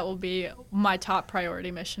 That will be my top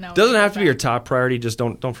priority mission. Doesn't have to be your top priority. Just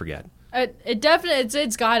don't forget. It definitely,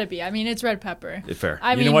 it's got to be. I mean, it's red pepper. It's fair.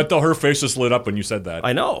 You know what, though? Her face just lit up when you said that.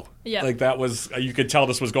 I know. Yeah. Like, that was, you could tell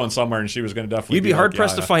this was going somewhere, and she was going to definitely You'd be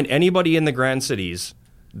hard-pressed to find anybody in the Grand Cities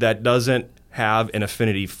that doesn't have an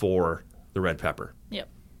affinity for the red pepper. Yep.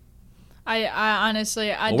 I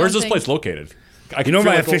honestly, I don't where's this think... place located? You know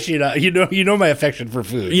my affection for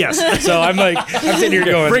food. Yes. So I'm sitting here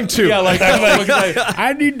going, bring two. Yeah,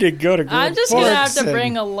 I need to go to Grand I'm just Forks going to have to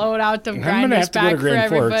bring a load out of grinders back for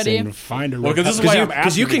everybody. And find a because this is why I'm asking.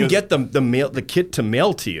 Because you can get the kit to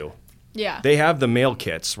mail to you. Yeah. They have the mail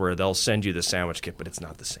kits where they'll send you the sandwich kit, but it's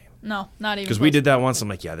not the same. No, not even. Because we did that once. I'm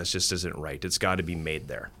like, this just isn't right. It's got to be made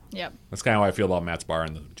there. Yep. That's kind of how I feel about Matt's Bar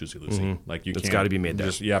and the Juicy Lucy. Mm-hmm. Like, it's got to be made there.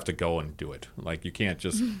 You have to go and do it. Like, you can't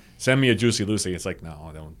just send me a Juicy Lucy. It's like,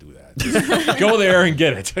 no, don't do that. Just go there and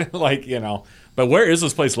get it. But where is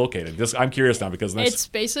this place located? I'm curious now, because it's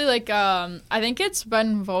basically like I think it's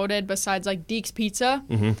been voted besides like Deke's Pizza.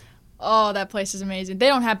 Mm-hmm. Oh, that place is amazing. They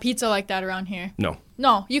don't have pizza like that around here.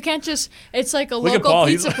 No, you can't just. It's like a Look at local Paul,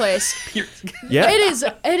 pizza place. Yeah,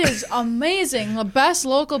 it is amazing. The best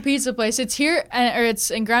local pizza place. It's here, or it's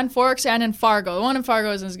in Grand Forks and in Fargo. The one in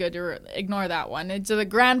Fargo isn't as good. Ignore that one. It's the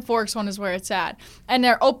Grand Forks one is where it's at, and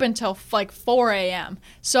they're open till like 4 a.m.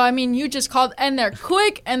 So I mean, you just call, and they're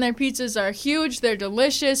quick, and their pizzas are huge. They're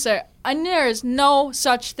delicious. And there is no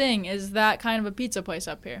such thing as that kind of a pizza place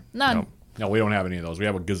up here. None. No, we don't have any of those. We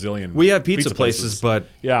have a gazillion. We have pizza places, but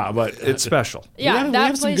it's special. Yeah, we that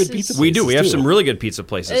have some place good is, pizza places. We do. We have some too. really good pizza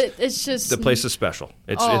places. It's just the place is special.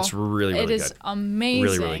 It's really it good. is amazing.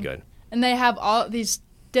 Really, really good. And they have all these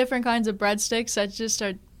different kinds of breadsticks that just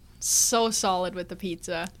are so solid with the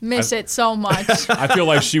pizza. Miss it so much. I feel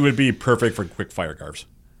like she would be perfect for quick fire carbs.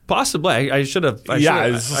 Possibly. I should have. I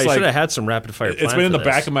should have had some rapid fire. It's been in the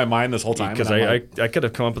back of my mind this whole time, because I could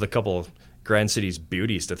have come up with a couple of Grand Cities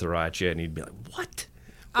beauties to throw at you, and you'd be like, "What?"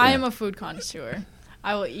 I am a food connoisseur.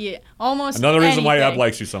 I will eat almost another reason anything. why Eb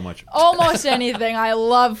likes you so much. Almost anything. I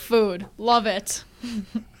love food. Love it.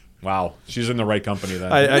 Wow, she's in the right company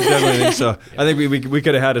then. I definitely think so. I think we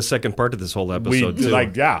could have had a second part to this whole episode too.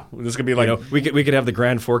 This could be like we could have the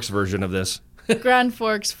Grand Forks version of this. Grand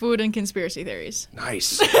Forks food and conspiracy theories.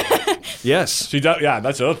 Nice. Yes. She does. Yeah,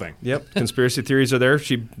 that's the other thing. Yep. Conspiracy theories are there.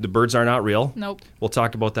 The birds are not real. Nope. We'll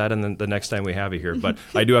talk about that in the next time we have you here. But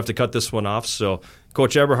I do have to cut this one off. So,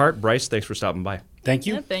 Coach Eberhardt, Bryce, thanks for stopping by. Thank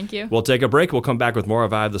you. Yeah, thank you. We'll take a break. We'll come back with more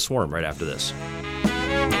of Eye of the Swarm right after this.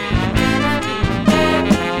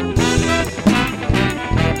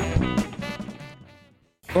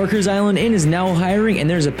 Orchards Island Inn is now hiring, and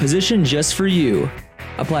there's a position just for you.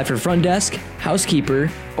 Apply for front desk,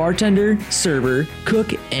 housekeeper, bartender, server,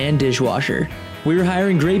 cook, and dishwasher. We're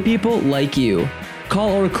hiring great people like you. Call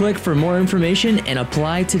or click for more information and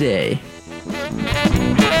apply today.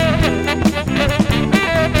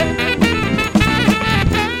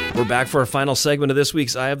 We're back for our final segment of this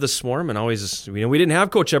week's Eye of the Swarm, and always, we didn't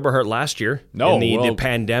have Coach Eberhardt last year. No, in the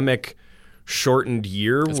pandemic shortened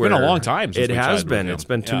year. It's been a long time since it has been. It's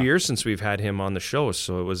been 2 years since we've had him on the show,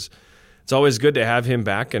 so it's always good to have him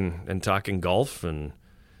back and talking golf. And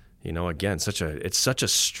again, it's such a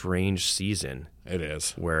strange season. It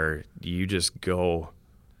is, where you just go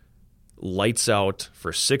lights out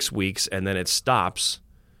for 6 weeks and then it stops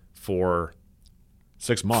for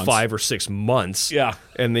 6 months. 5 or 6 months. Yeah.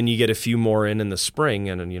 And then you get a few more in the spring.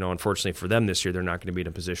 And, unfortunately for them this year, they're not going to be in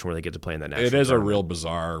a position where they get to play in that national It is tournament. a real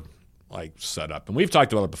bizarre setup. And we've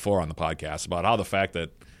talked about it before on the podcast about how the fact that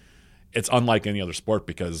it's unlike any other sport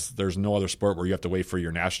because there's no other sport where you have to wait for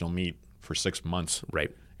your national meet for 6 months right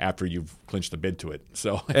after you've clinched the bid to it.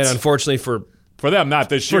 So, and unfortunately for them, not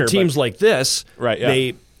this year. For teams like this, right? Yeah.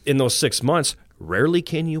 They in those 6 months rarely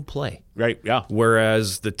can you play. Right. Yeah.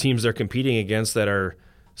 Whereas the teams they're competing against that are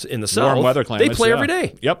in the south, warm weather climates, they play every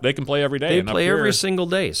day. Yep, they can play every day. They and play up every here, single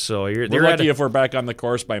day. So we're lucky if we're back on the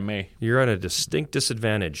course by May. You're at a distinct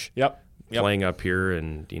disadvantage. Yep. Playing up here,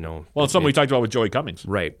 and Well, it's something we talked about with Joey Cummings,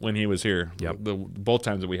 right, when he was here. Yep. Both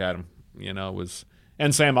times that we had him, was,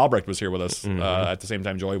 and Sam Albrecht was here with us at the same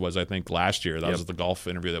time Joey was, I think, last year. That was the golf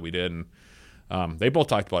interview that we did, and they both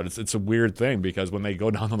talked about it. It's a weird thing because when they go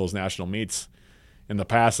down to those national meets, in the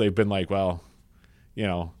past they've been like, well,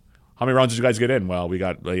 how many rounds did you guys get in? Well, we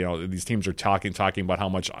got, these teams are talking about how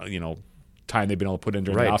much, time they've been able to put in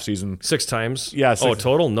during the off season. 6 times? Yeah.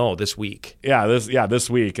 Total? No, this week. Yeah, this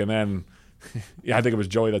week. And then, I think it was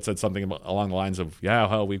Joey that said something along the lines of,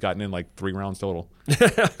 we've gotten in like 3 rounds total.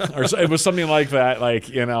 Or it was something like that,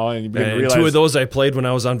 and you realize, 2 of those I played when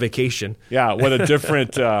I was on vacation. Yeah, what a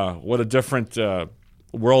different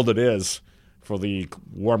world it is for the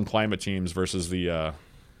warm climate teams versus the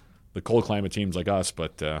cold climate teams like us.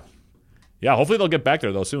 But hopefully they'll get back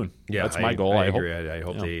there though soon. Yeah, that's my goal. I agree. I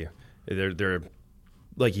hope they're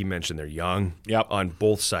like you mentioned, they're young. Yep. On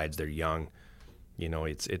both sides, they're young.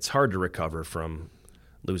 It's hard to recover from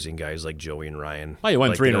losing guys like Joey and Ryan. Well, you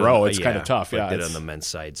won 3 in a row. It's kind of tough. Like did on the men's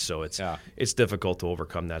side, so it's difficult to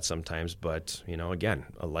overcome that sometimes. But again,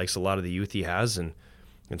 likes a lot of the youth he has, and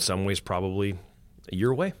in some ways probably a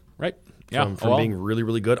year away. Right. From being really,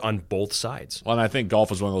 really good on both sides. Well, and I think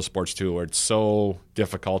golf is one of those sports too where it's so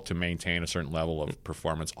difficult to maintain a certain level of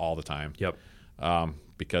performance all the time. Yep.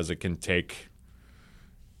 Because it can take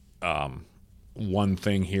one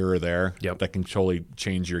thing here or there that can totally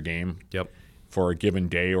change your game. Yep. For a given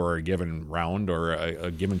day or a given round or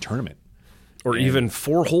a given tournament. Or even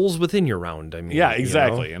 4 holes within your round. I mean, yeah,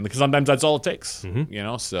 exactly. And because sometimes that's all it takes.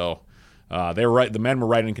 So they were right. The men were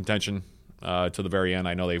right in contention to the very end.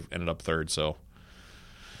 I know they ended up 3rd. So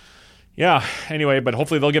anyway, but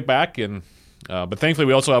hopefully they'll get back. And but thankfully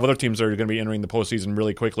we also have other teams that are going to be entering the postseason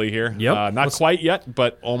really quickly here. Yep. Not quite yet,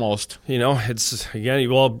 but almost. It's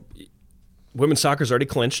women's soccer's already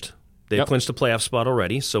clinched. They've clinched a playoff spot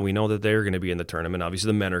already, so we know that they're going to be in the tournament. Obviously,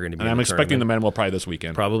 the men are going to be in the tournament. And I'm expecting the men will probably this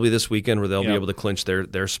weekend. Probably this weekend where they'll be able to clinch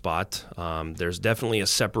their spot. There's definitely a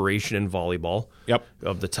separation in volleyball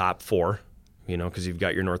of the top 4, because you've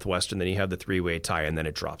got your Northwestern, then you have the 3-way tie, and then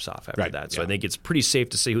it drops off after that. So I think it's pretty safe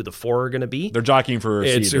to say who the 4 are going to be. They're jockeying for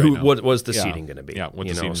a seed right now. What was the seeding going to be? Yeah, what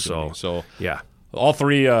the seeding's going to be. So, all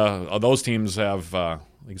 3 of those teams have, like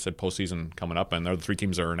I said, postseason coming up, and they're the 3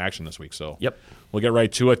 teams that are in action this week. So we'll get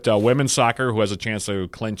right to it. Women's soccer, who has a chance to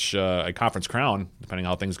clinch a conference crown, depending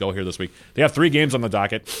on how things go here this week. They have 3 games on the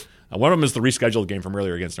docket. One of them is the rescheduled game from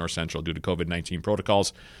earlier against North Central due to COVID-19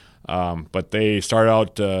 protocols. But they start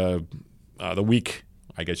out the week,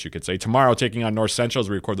 I guess you could say, tomorrow taking on North Central as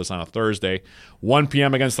we record this on a Thursday. 1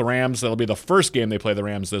 p.m. against the Rams. That'll be the first game they play the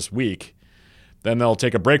Rams this week. Then they'll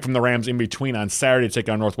take a break from the Rams in between on Saturday to take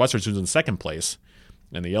on Northwestern, who's in 2nd place.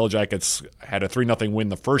 And the Yellow Jackets had a 3-0 win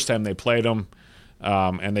the first time they played them,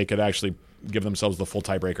 and they could actually give themselves the full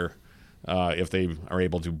tiebreaker if they are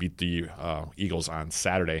able to beat the Eagles on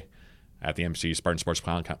Saturday at the MC Spartan Sports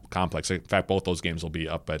Complex. In fact, both those games will be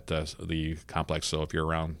up at the complex, so if you're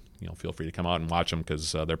around, feel free to come out and watch them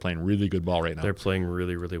because they're playing really good ball right now. They're playing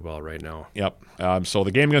really, really well right now. Yep. So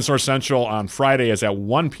the game against North Central on Friday is at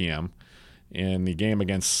 1 p.m., and the game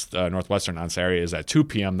against Northwestern on Saturday is at 2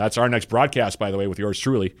 p.m. That's our next broadcast, by the way, with yours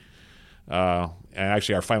truly. And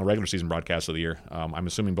actually our final regular season broadcast of the year. I'm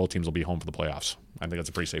assuming both teams will be home for the playoffs. I think that's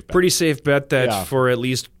a pretty safe bet. Pretty safe bet that for at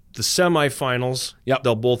least the semifinals,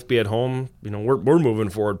 they'll both be at home. We're moving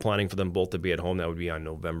forward planning for them both to be at home. That would be on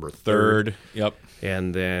November 3rd. Yep.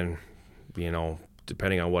 And then,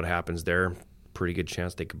 depending on what happens there, pretty good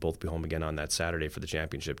chance they could both be home again on that Saturday for the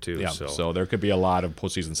championship too. Yeah, so there could be a lot of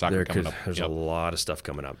postseason soccer coming up. There's a lot of stuff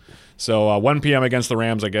coming up. So 1 p.m. against the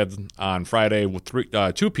Rams again on Friday,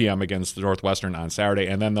 2 p.m. against the Northwestern on Saturday,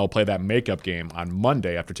 and then they'll play that makeup game on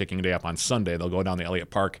Monday after taking a day off on Sunday. They'll go down to Elliott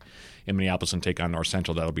Park in Minneapolis and take on North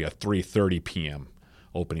Central. That'll be a 3:30 p.m.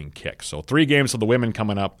 opening kick. So 3 games for the women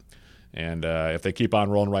coming up, and if they keep on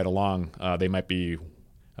rolling right along, they might be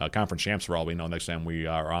conference champs for all we know next time we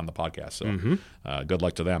are on the podcast. So good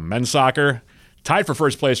luck to them. Men's soccer tied for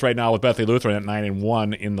first place right now with Bethany Lutheran at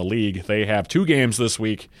 9-1 in the league. They have 2 games this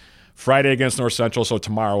week Friday against North Central, so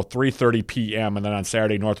tomorrow, 3:30 p.m., and then on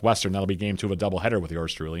Saturday, Northwestern. That'll be game 2 of a doubleheader with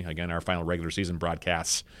yours truly. Again, our final regular season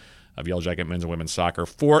broadcasts of Yellow Jacket men's and women's soccer.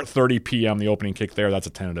 4:30 p.m., the opening kick there. That's a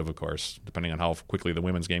tentative, of course, depending on how quickly the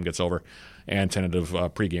women's game gets over, and tentative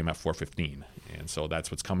pregame at 4:15. And so that's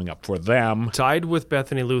what's coming up for them. Tied with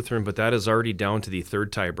Bethany Lutheran, but that is already down to the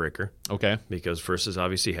third tiebreaker. Okay. Because first is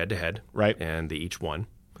obviously head-to-head. Right. And they each won.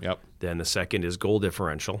 Yep. Then the second is goal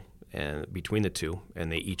differential and between the two, and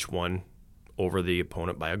they each won over the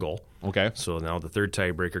opponent by a goal. Okay. So now the third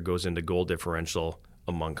tiebreaker goes into goal differential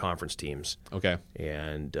among conference teams. Okay.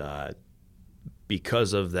 And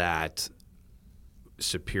because of that,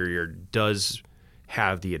 Superior does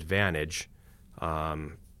have the advantage.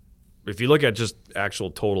 If you look at just actual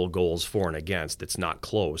total goals for and against, it's not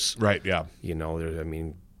close. Right, yeah. You know,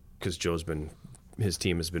 because his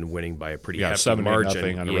team has been winning by a pretty hefty 7-8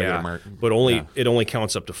 margin. on a regular mark. But it only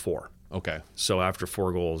counts up to 4. Okay. So after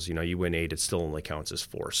 4 goals, you win 8, it still only counts as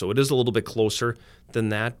 4. So it is a little bit closer than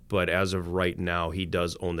that, but as of right now, he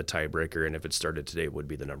does own the tiebreaker, and if it started today, it would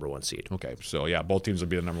be the number 1 seed. Okay, so yeah, both teams would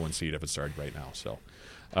be the number 1 seed if it started right now. So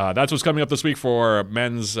that's what's coming up this week for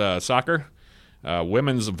men's soccer.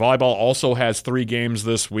 Women's volleyball also has 3 games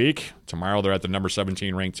this week. Tomorrow they're at the number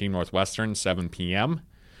 17 ranked team Northwestern, 7 p.m.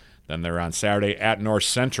 Then they're on Saturday at North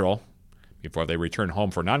Central before they return home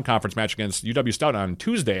for a non-conference match against UW Stout on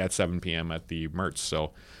Tuesday at 7 p.m. at the Mertz.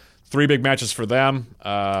 So 3 big matches for them.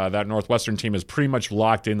 That Northwestern team is pretty much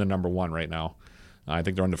locked in the number 1 right now. I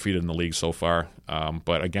think they're undefeated in the league so far.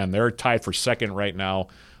 But again, they're tied for second right now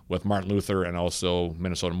with Martin Luther and also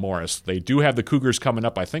Minnesota Morris. They do have the Cougars coming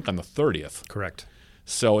up, I think, on the 30th. Correct.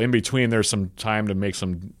 So in between, there's some time to make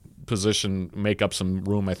up some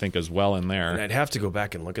room, I think, as well in there. And I'd have to go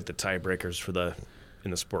back and look at the tiebreakers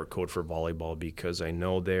in the sport code for volleyball, because I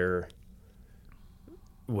know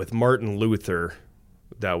with Martin Luther,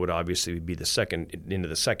 that would obviously be the second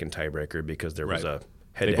tiebreaker, because there was a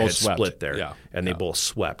head-to-head split there, and they both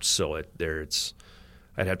swept. So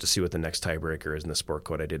I'd have to see what the next tiebreaker is in the sport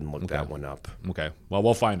code. I didn't look that one up. Okay. Well,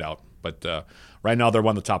 we'll find out. But right now they're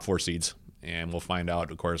one of the top 4 seeds, and we'll find out,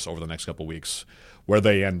 of course, over the next couple of weeks where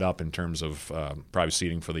they end up in terms of probably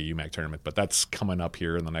seeding for the UMAC tournament. But that's coming up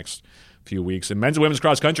here in the next few weeks. And men's and women's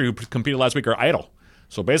cross country, who competed last week, are idle.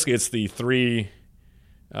 So basically it's the 3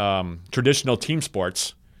 traditional team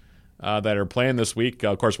sports that are playing this week.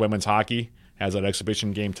 Of course, women's hockey has an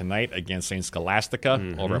exhibition game tonight against St. Scholastica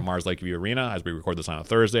over at Mars Lakeview Arena as we record this on a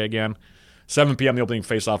Thursday again. 7 p.m. the opening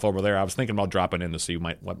face-off over there. I was thinking about dropping in to see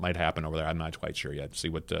what might happen over there. I'm not quite sure yet. See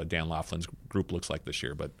what Dan Laughlin's group looks like this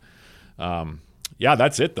year. But, yeah,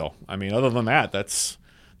 that's it, though. I mean, other than that, that's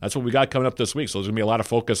what we got coming up this week. So there's going to be a lot of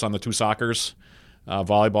focus on the 2 soccers,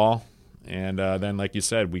 volleyball. And then, like you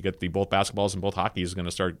said, we get both basketballs and both hockey is going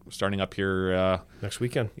to starting up here. Next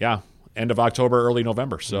weekend. Yeah. End of October, early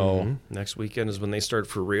November. So next weekend is when they start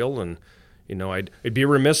for real, and I'd be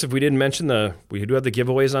remiss if we didn't mention we do have the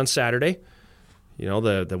giveaways on Saturday.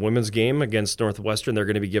 The women's game against Northwestern, they're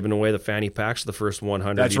going to be giving away the fanny packs, the first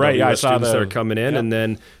 100 That's right. Yeah, I saw students that are coming in, and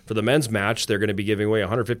then for the men's match, they're going to be giving away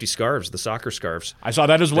 150 scarves, the soccer scarves. I saw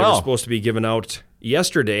that as well. They were supposed to be given out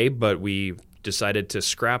yesterday, but we decided to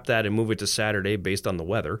scrap that and move it to Saturday based on the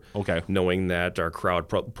weather. Okay, knowing that our crowd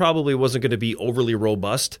probably wasn't going to be overly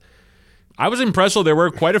robust. I was impressed, though. There were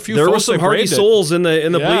quite a few. There were some hardy souls in the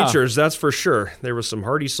bleachers, that's for sure. There were some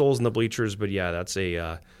hardy souls in the bleachers, but yeah, that's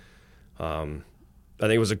I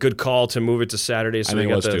think it was a good call to move it to Saturday, so we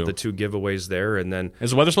got the 2 giveaways there. And then is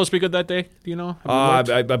the weather supposed to be good that day? Do you know?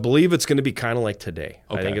 I believe it's going to be kind of like today.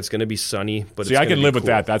 Okay. I think it's going to be sunny, but I can live with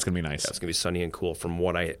that. That's going to be nice. Yeah, it's going to be sunny and cool from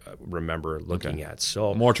what I remember looking at.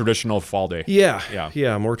 So more traditional fall day.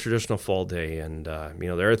 Yeah, more traditional fall day. And the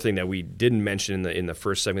other thing that we didn't mention in the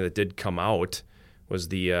first segment that did come out was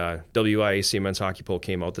the WIAC men's hockey poll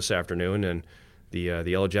came out this afternoon, and the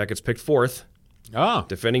Yellow Jackets picked 4th.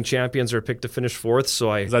 Defending champions are picked to finish 4th,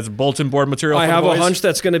 so that's bulletin board material. I have a hunch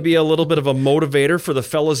that's going to be a little bit of a motivator for the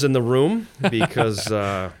fellas in the room, because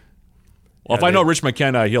if I know Rich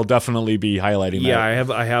McKenna, he'll definitely be highlighting that. Yeah,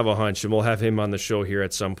 I have a hunch, and we'll have him on the show here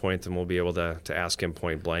at some point, and we'll be able to ask him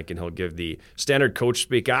point blank, and he'll give the standard coach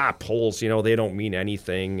speak. Polls, they don't mean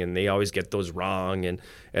anything, and they always get those wrong,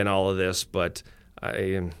 and all of this, but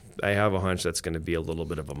I have a hunch that's going to be a little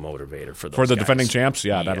bit of a motivator for those guys. Defending champs.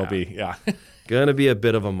 Yeah, that'll be going to be a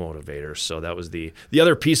bit of a motivator. So that was the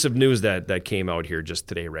other piece of news that came out here just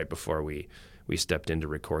today, right before we stepped in to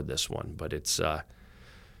record this one. But it's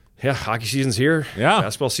hockey season's here. Yeah,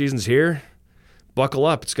 basketball season's here. Buckle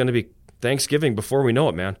up. It's going to be Thanksgiving before we know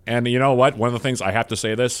it, man. And you know what? One of the things I have to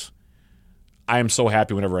say this. I am so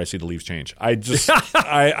happy whenever I see the leaves change. I just,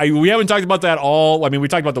 we haven't talked about that all. I mean, we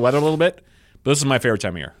talked about the weather a little bit, but this is my favorite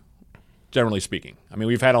time of year, generally speaking. I mean,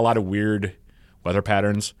 we've had a lot of weird weather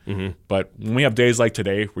patterns, but when we have days like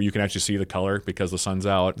today where you can actually see the color because the sun's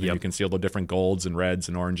out, and you can see all the different golds and reds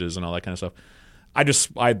and oranges and all that kind of stuff,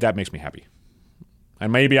 that makes me happy.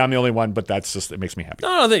 And maybe I'm the only one, but it makes me happy.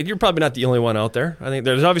 No, you're probably not the only one out there. I think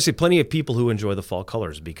there's obviously plenty of people who enjoy the fall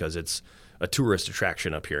colors because it's a tourist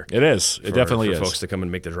attraction up here. It is. It definitely is. For folks to come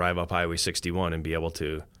and make the drive up Highway 61 and be able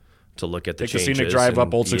to look at the changes. Take the scenic drive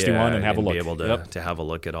up Old 61 and have a look. Be able to have a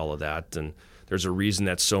look at all of that. And there's a reason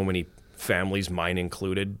that so many families, mine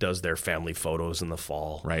included, does their family photos in the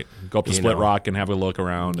fall. Right. Go up to Split Rock and have a look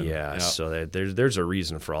around. So there's a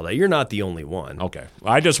reason for all that. You're not the only one. Okay.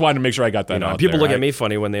 I just wanted to make sure I got that out people there. Look at me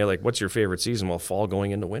funny when they're like, what's your favorite season? Well, fall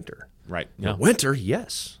going into winter. Right. Yeah. Winter,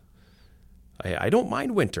 yes. I don't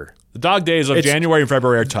mind winter. The dog days of January and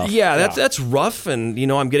February are tough. Yeah, that's rough. And,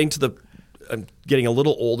 I'm getting a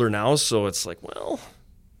little older now, so it's like, well,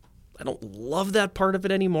 I don't love that part of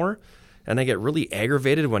it anymore. And I get really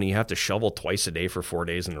aggravated when you have to shovel twice a day for 4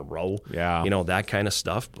 days in a row. Yeah. That kind of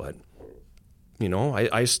stuff. But,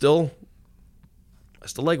 I still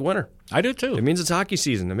like winter. I do too. It means it's hockey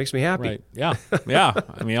season. It makes me happy. Right. Yeah. Yeah.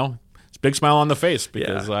 I mean, it's a big smile on the face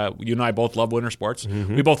because you and I both love winter sports.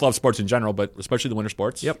 Mm-hmm. We both love sports in general, but especially the winter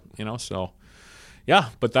sports. Yep. So, yeah.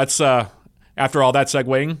 But that's after all that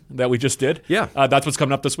segueing that we just did. Yeah. That's what's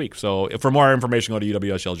coming up this week. So for more information, go to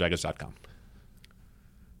uwsyljackets.com.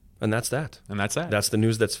 And that's that. That's the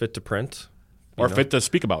news that's fit to print. Or fit to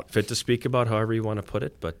speak about. Fit to speak about, however you want to put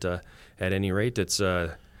it. But at any rate, it's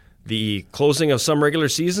the closing of some regular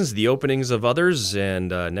seasons, the openings of others, and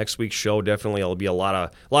next week's show definitely will be a lot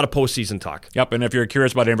of postseason talk. Yep, and if you're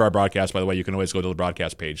curious about any of our broadcasts, by the way, you can always go to the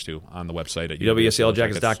broadcast page, too, on the website at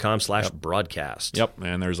uwsyljackets.com/broadcast. Yep,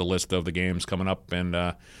 and there's a list of the games coming up and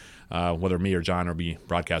whether me or John will be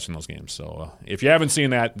broadcasting those games. So if you haven't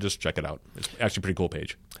seen that, just check it out. It's actually a pretty cool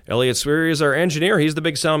page. Elliot Sweary is our engineer. He's the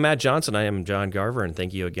big sound, Matt Johnson. I am John Garver, and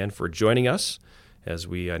thank you again for joining us as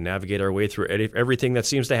we navigate our way through everything that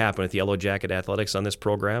seems to happen at the Yellow Jacket Athletics on this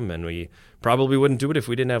program. And we probably wouldn't do it if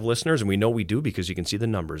we didn't have listeners, and we know we do because you can see the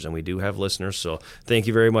numbers, and we do have listeners. So thank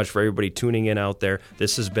you very much for everybody tuning in out there.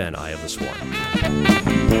 This has been Eye of the Swarm.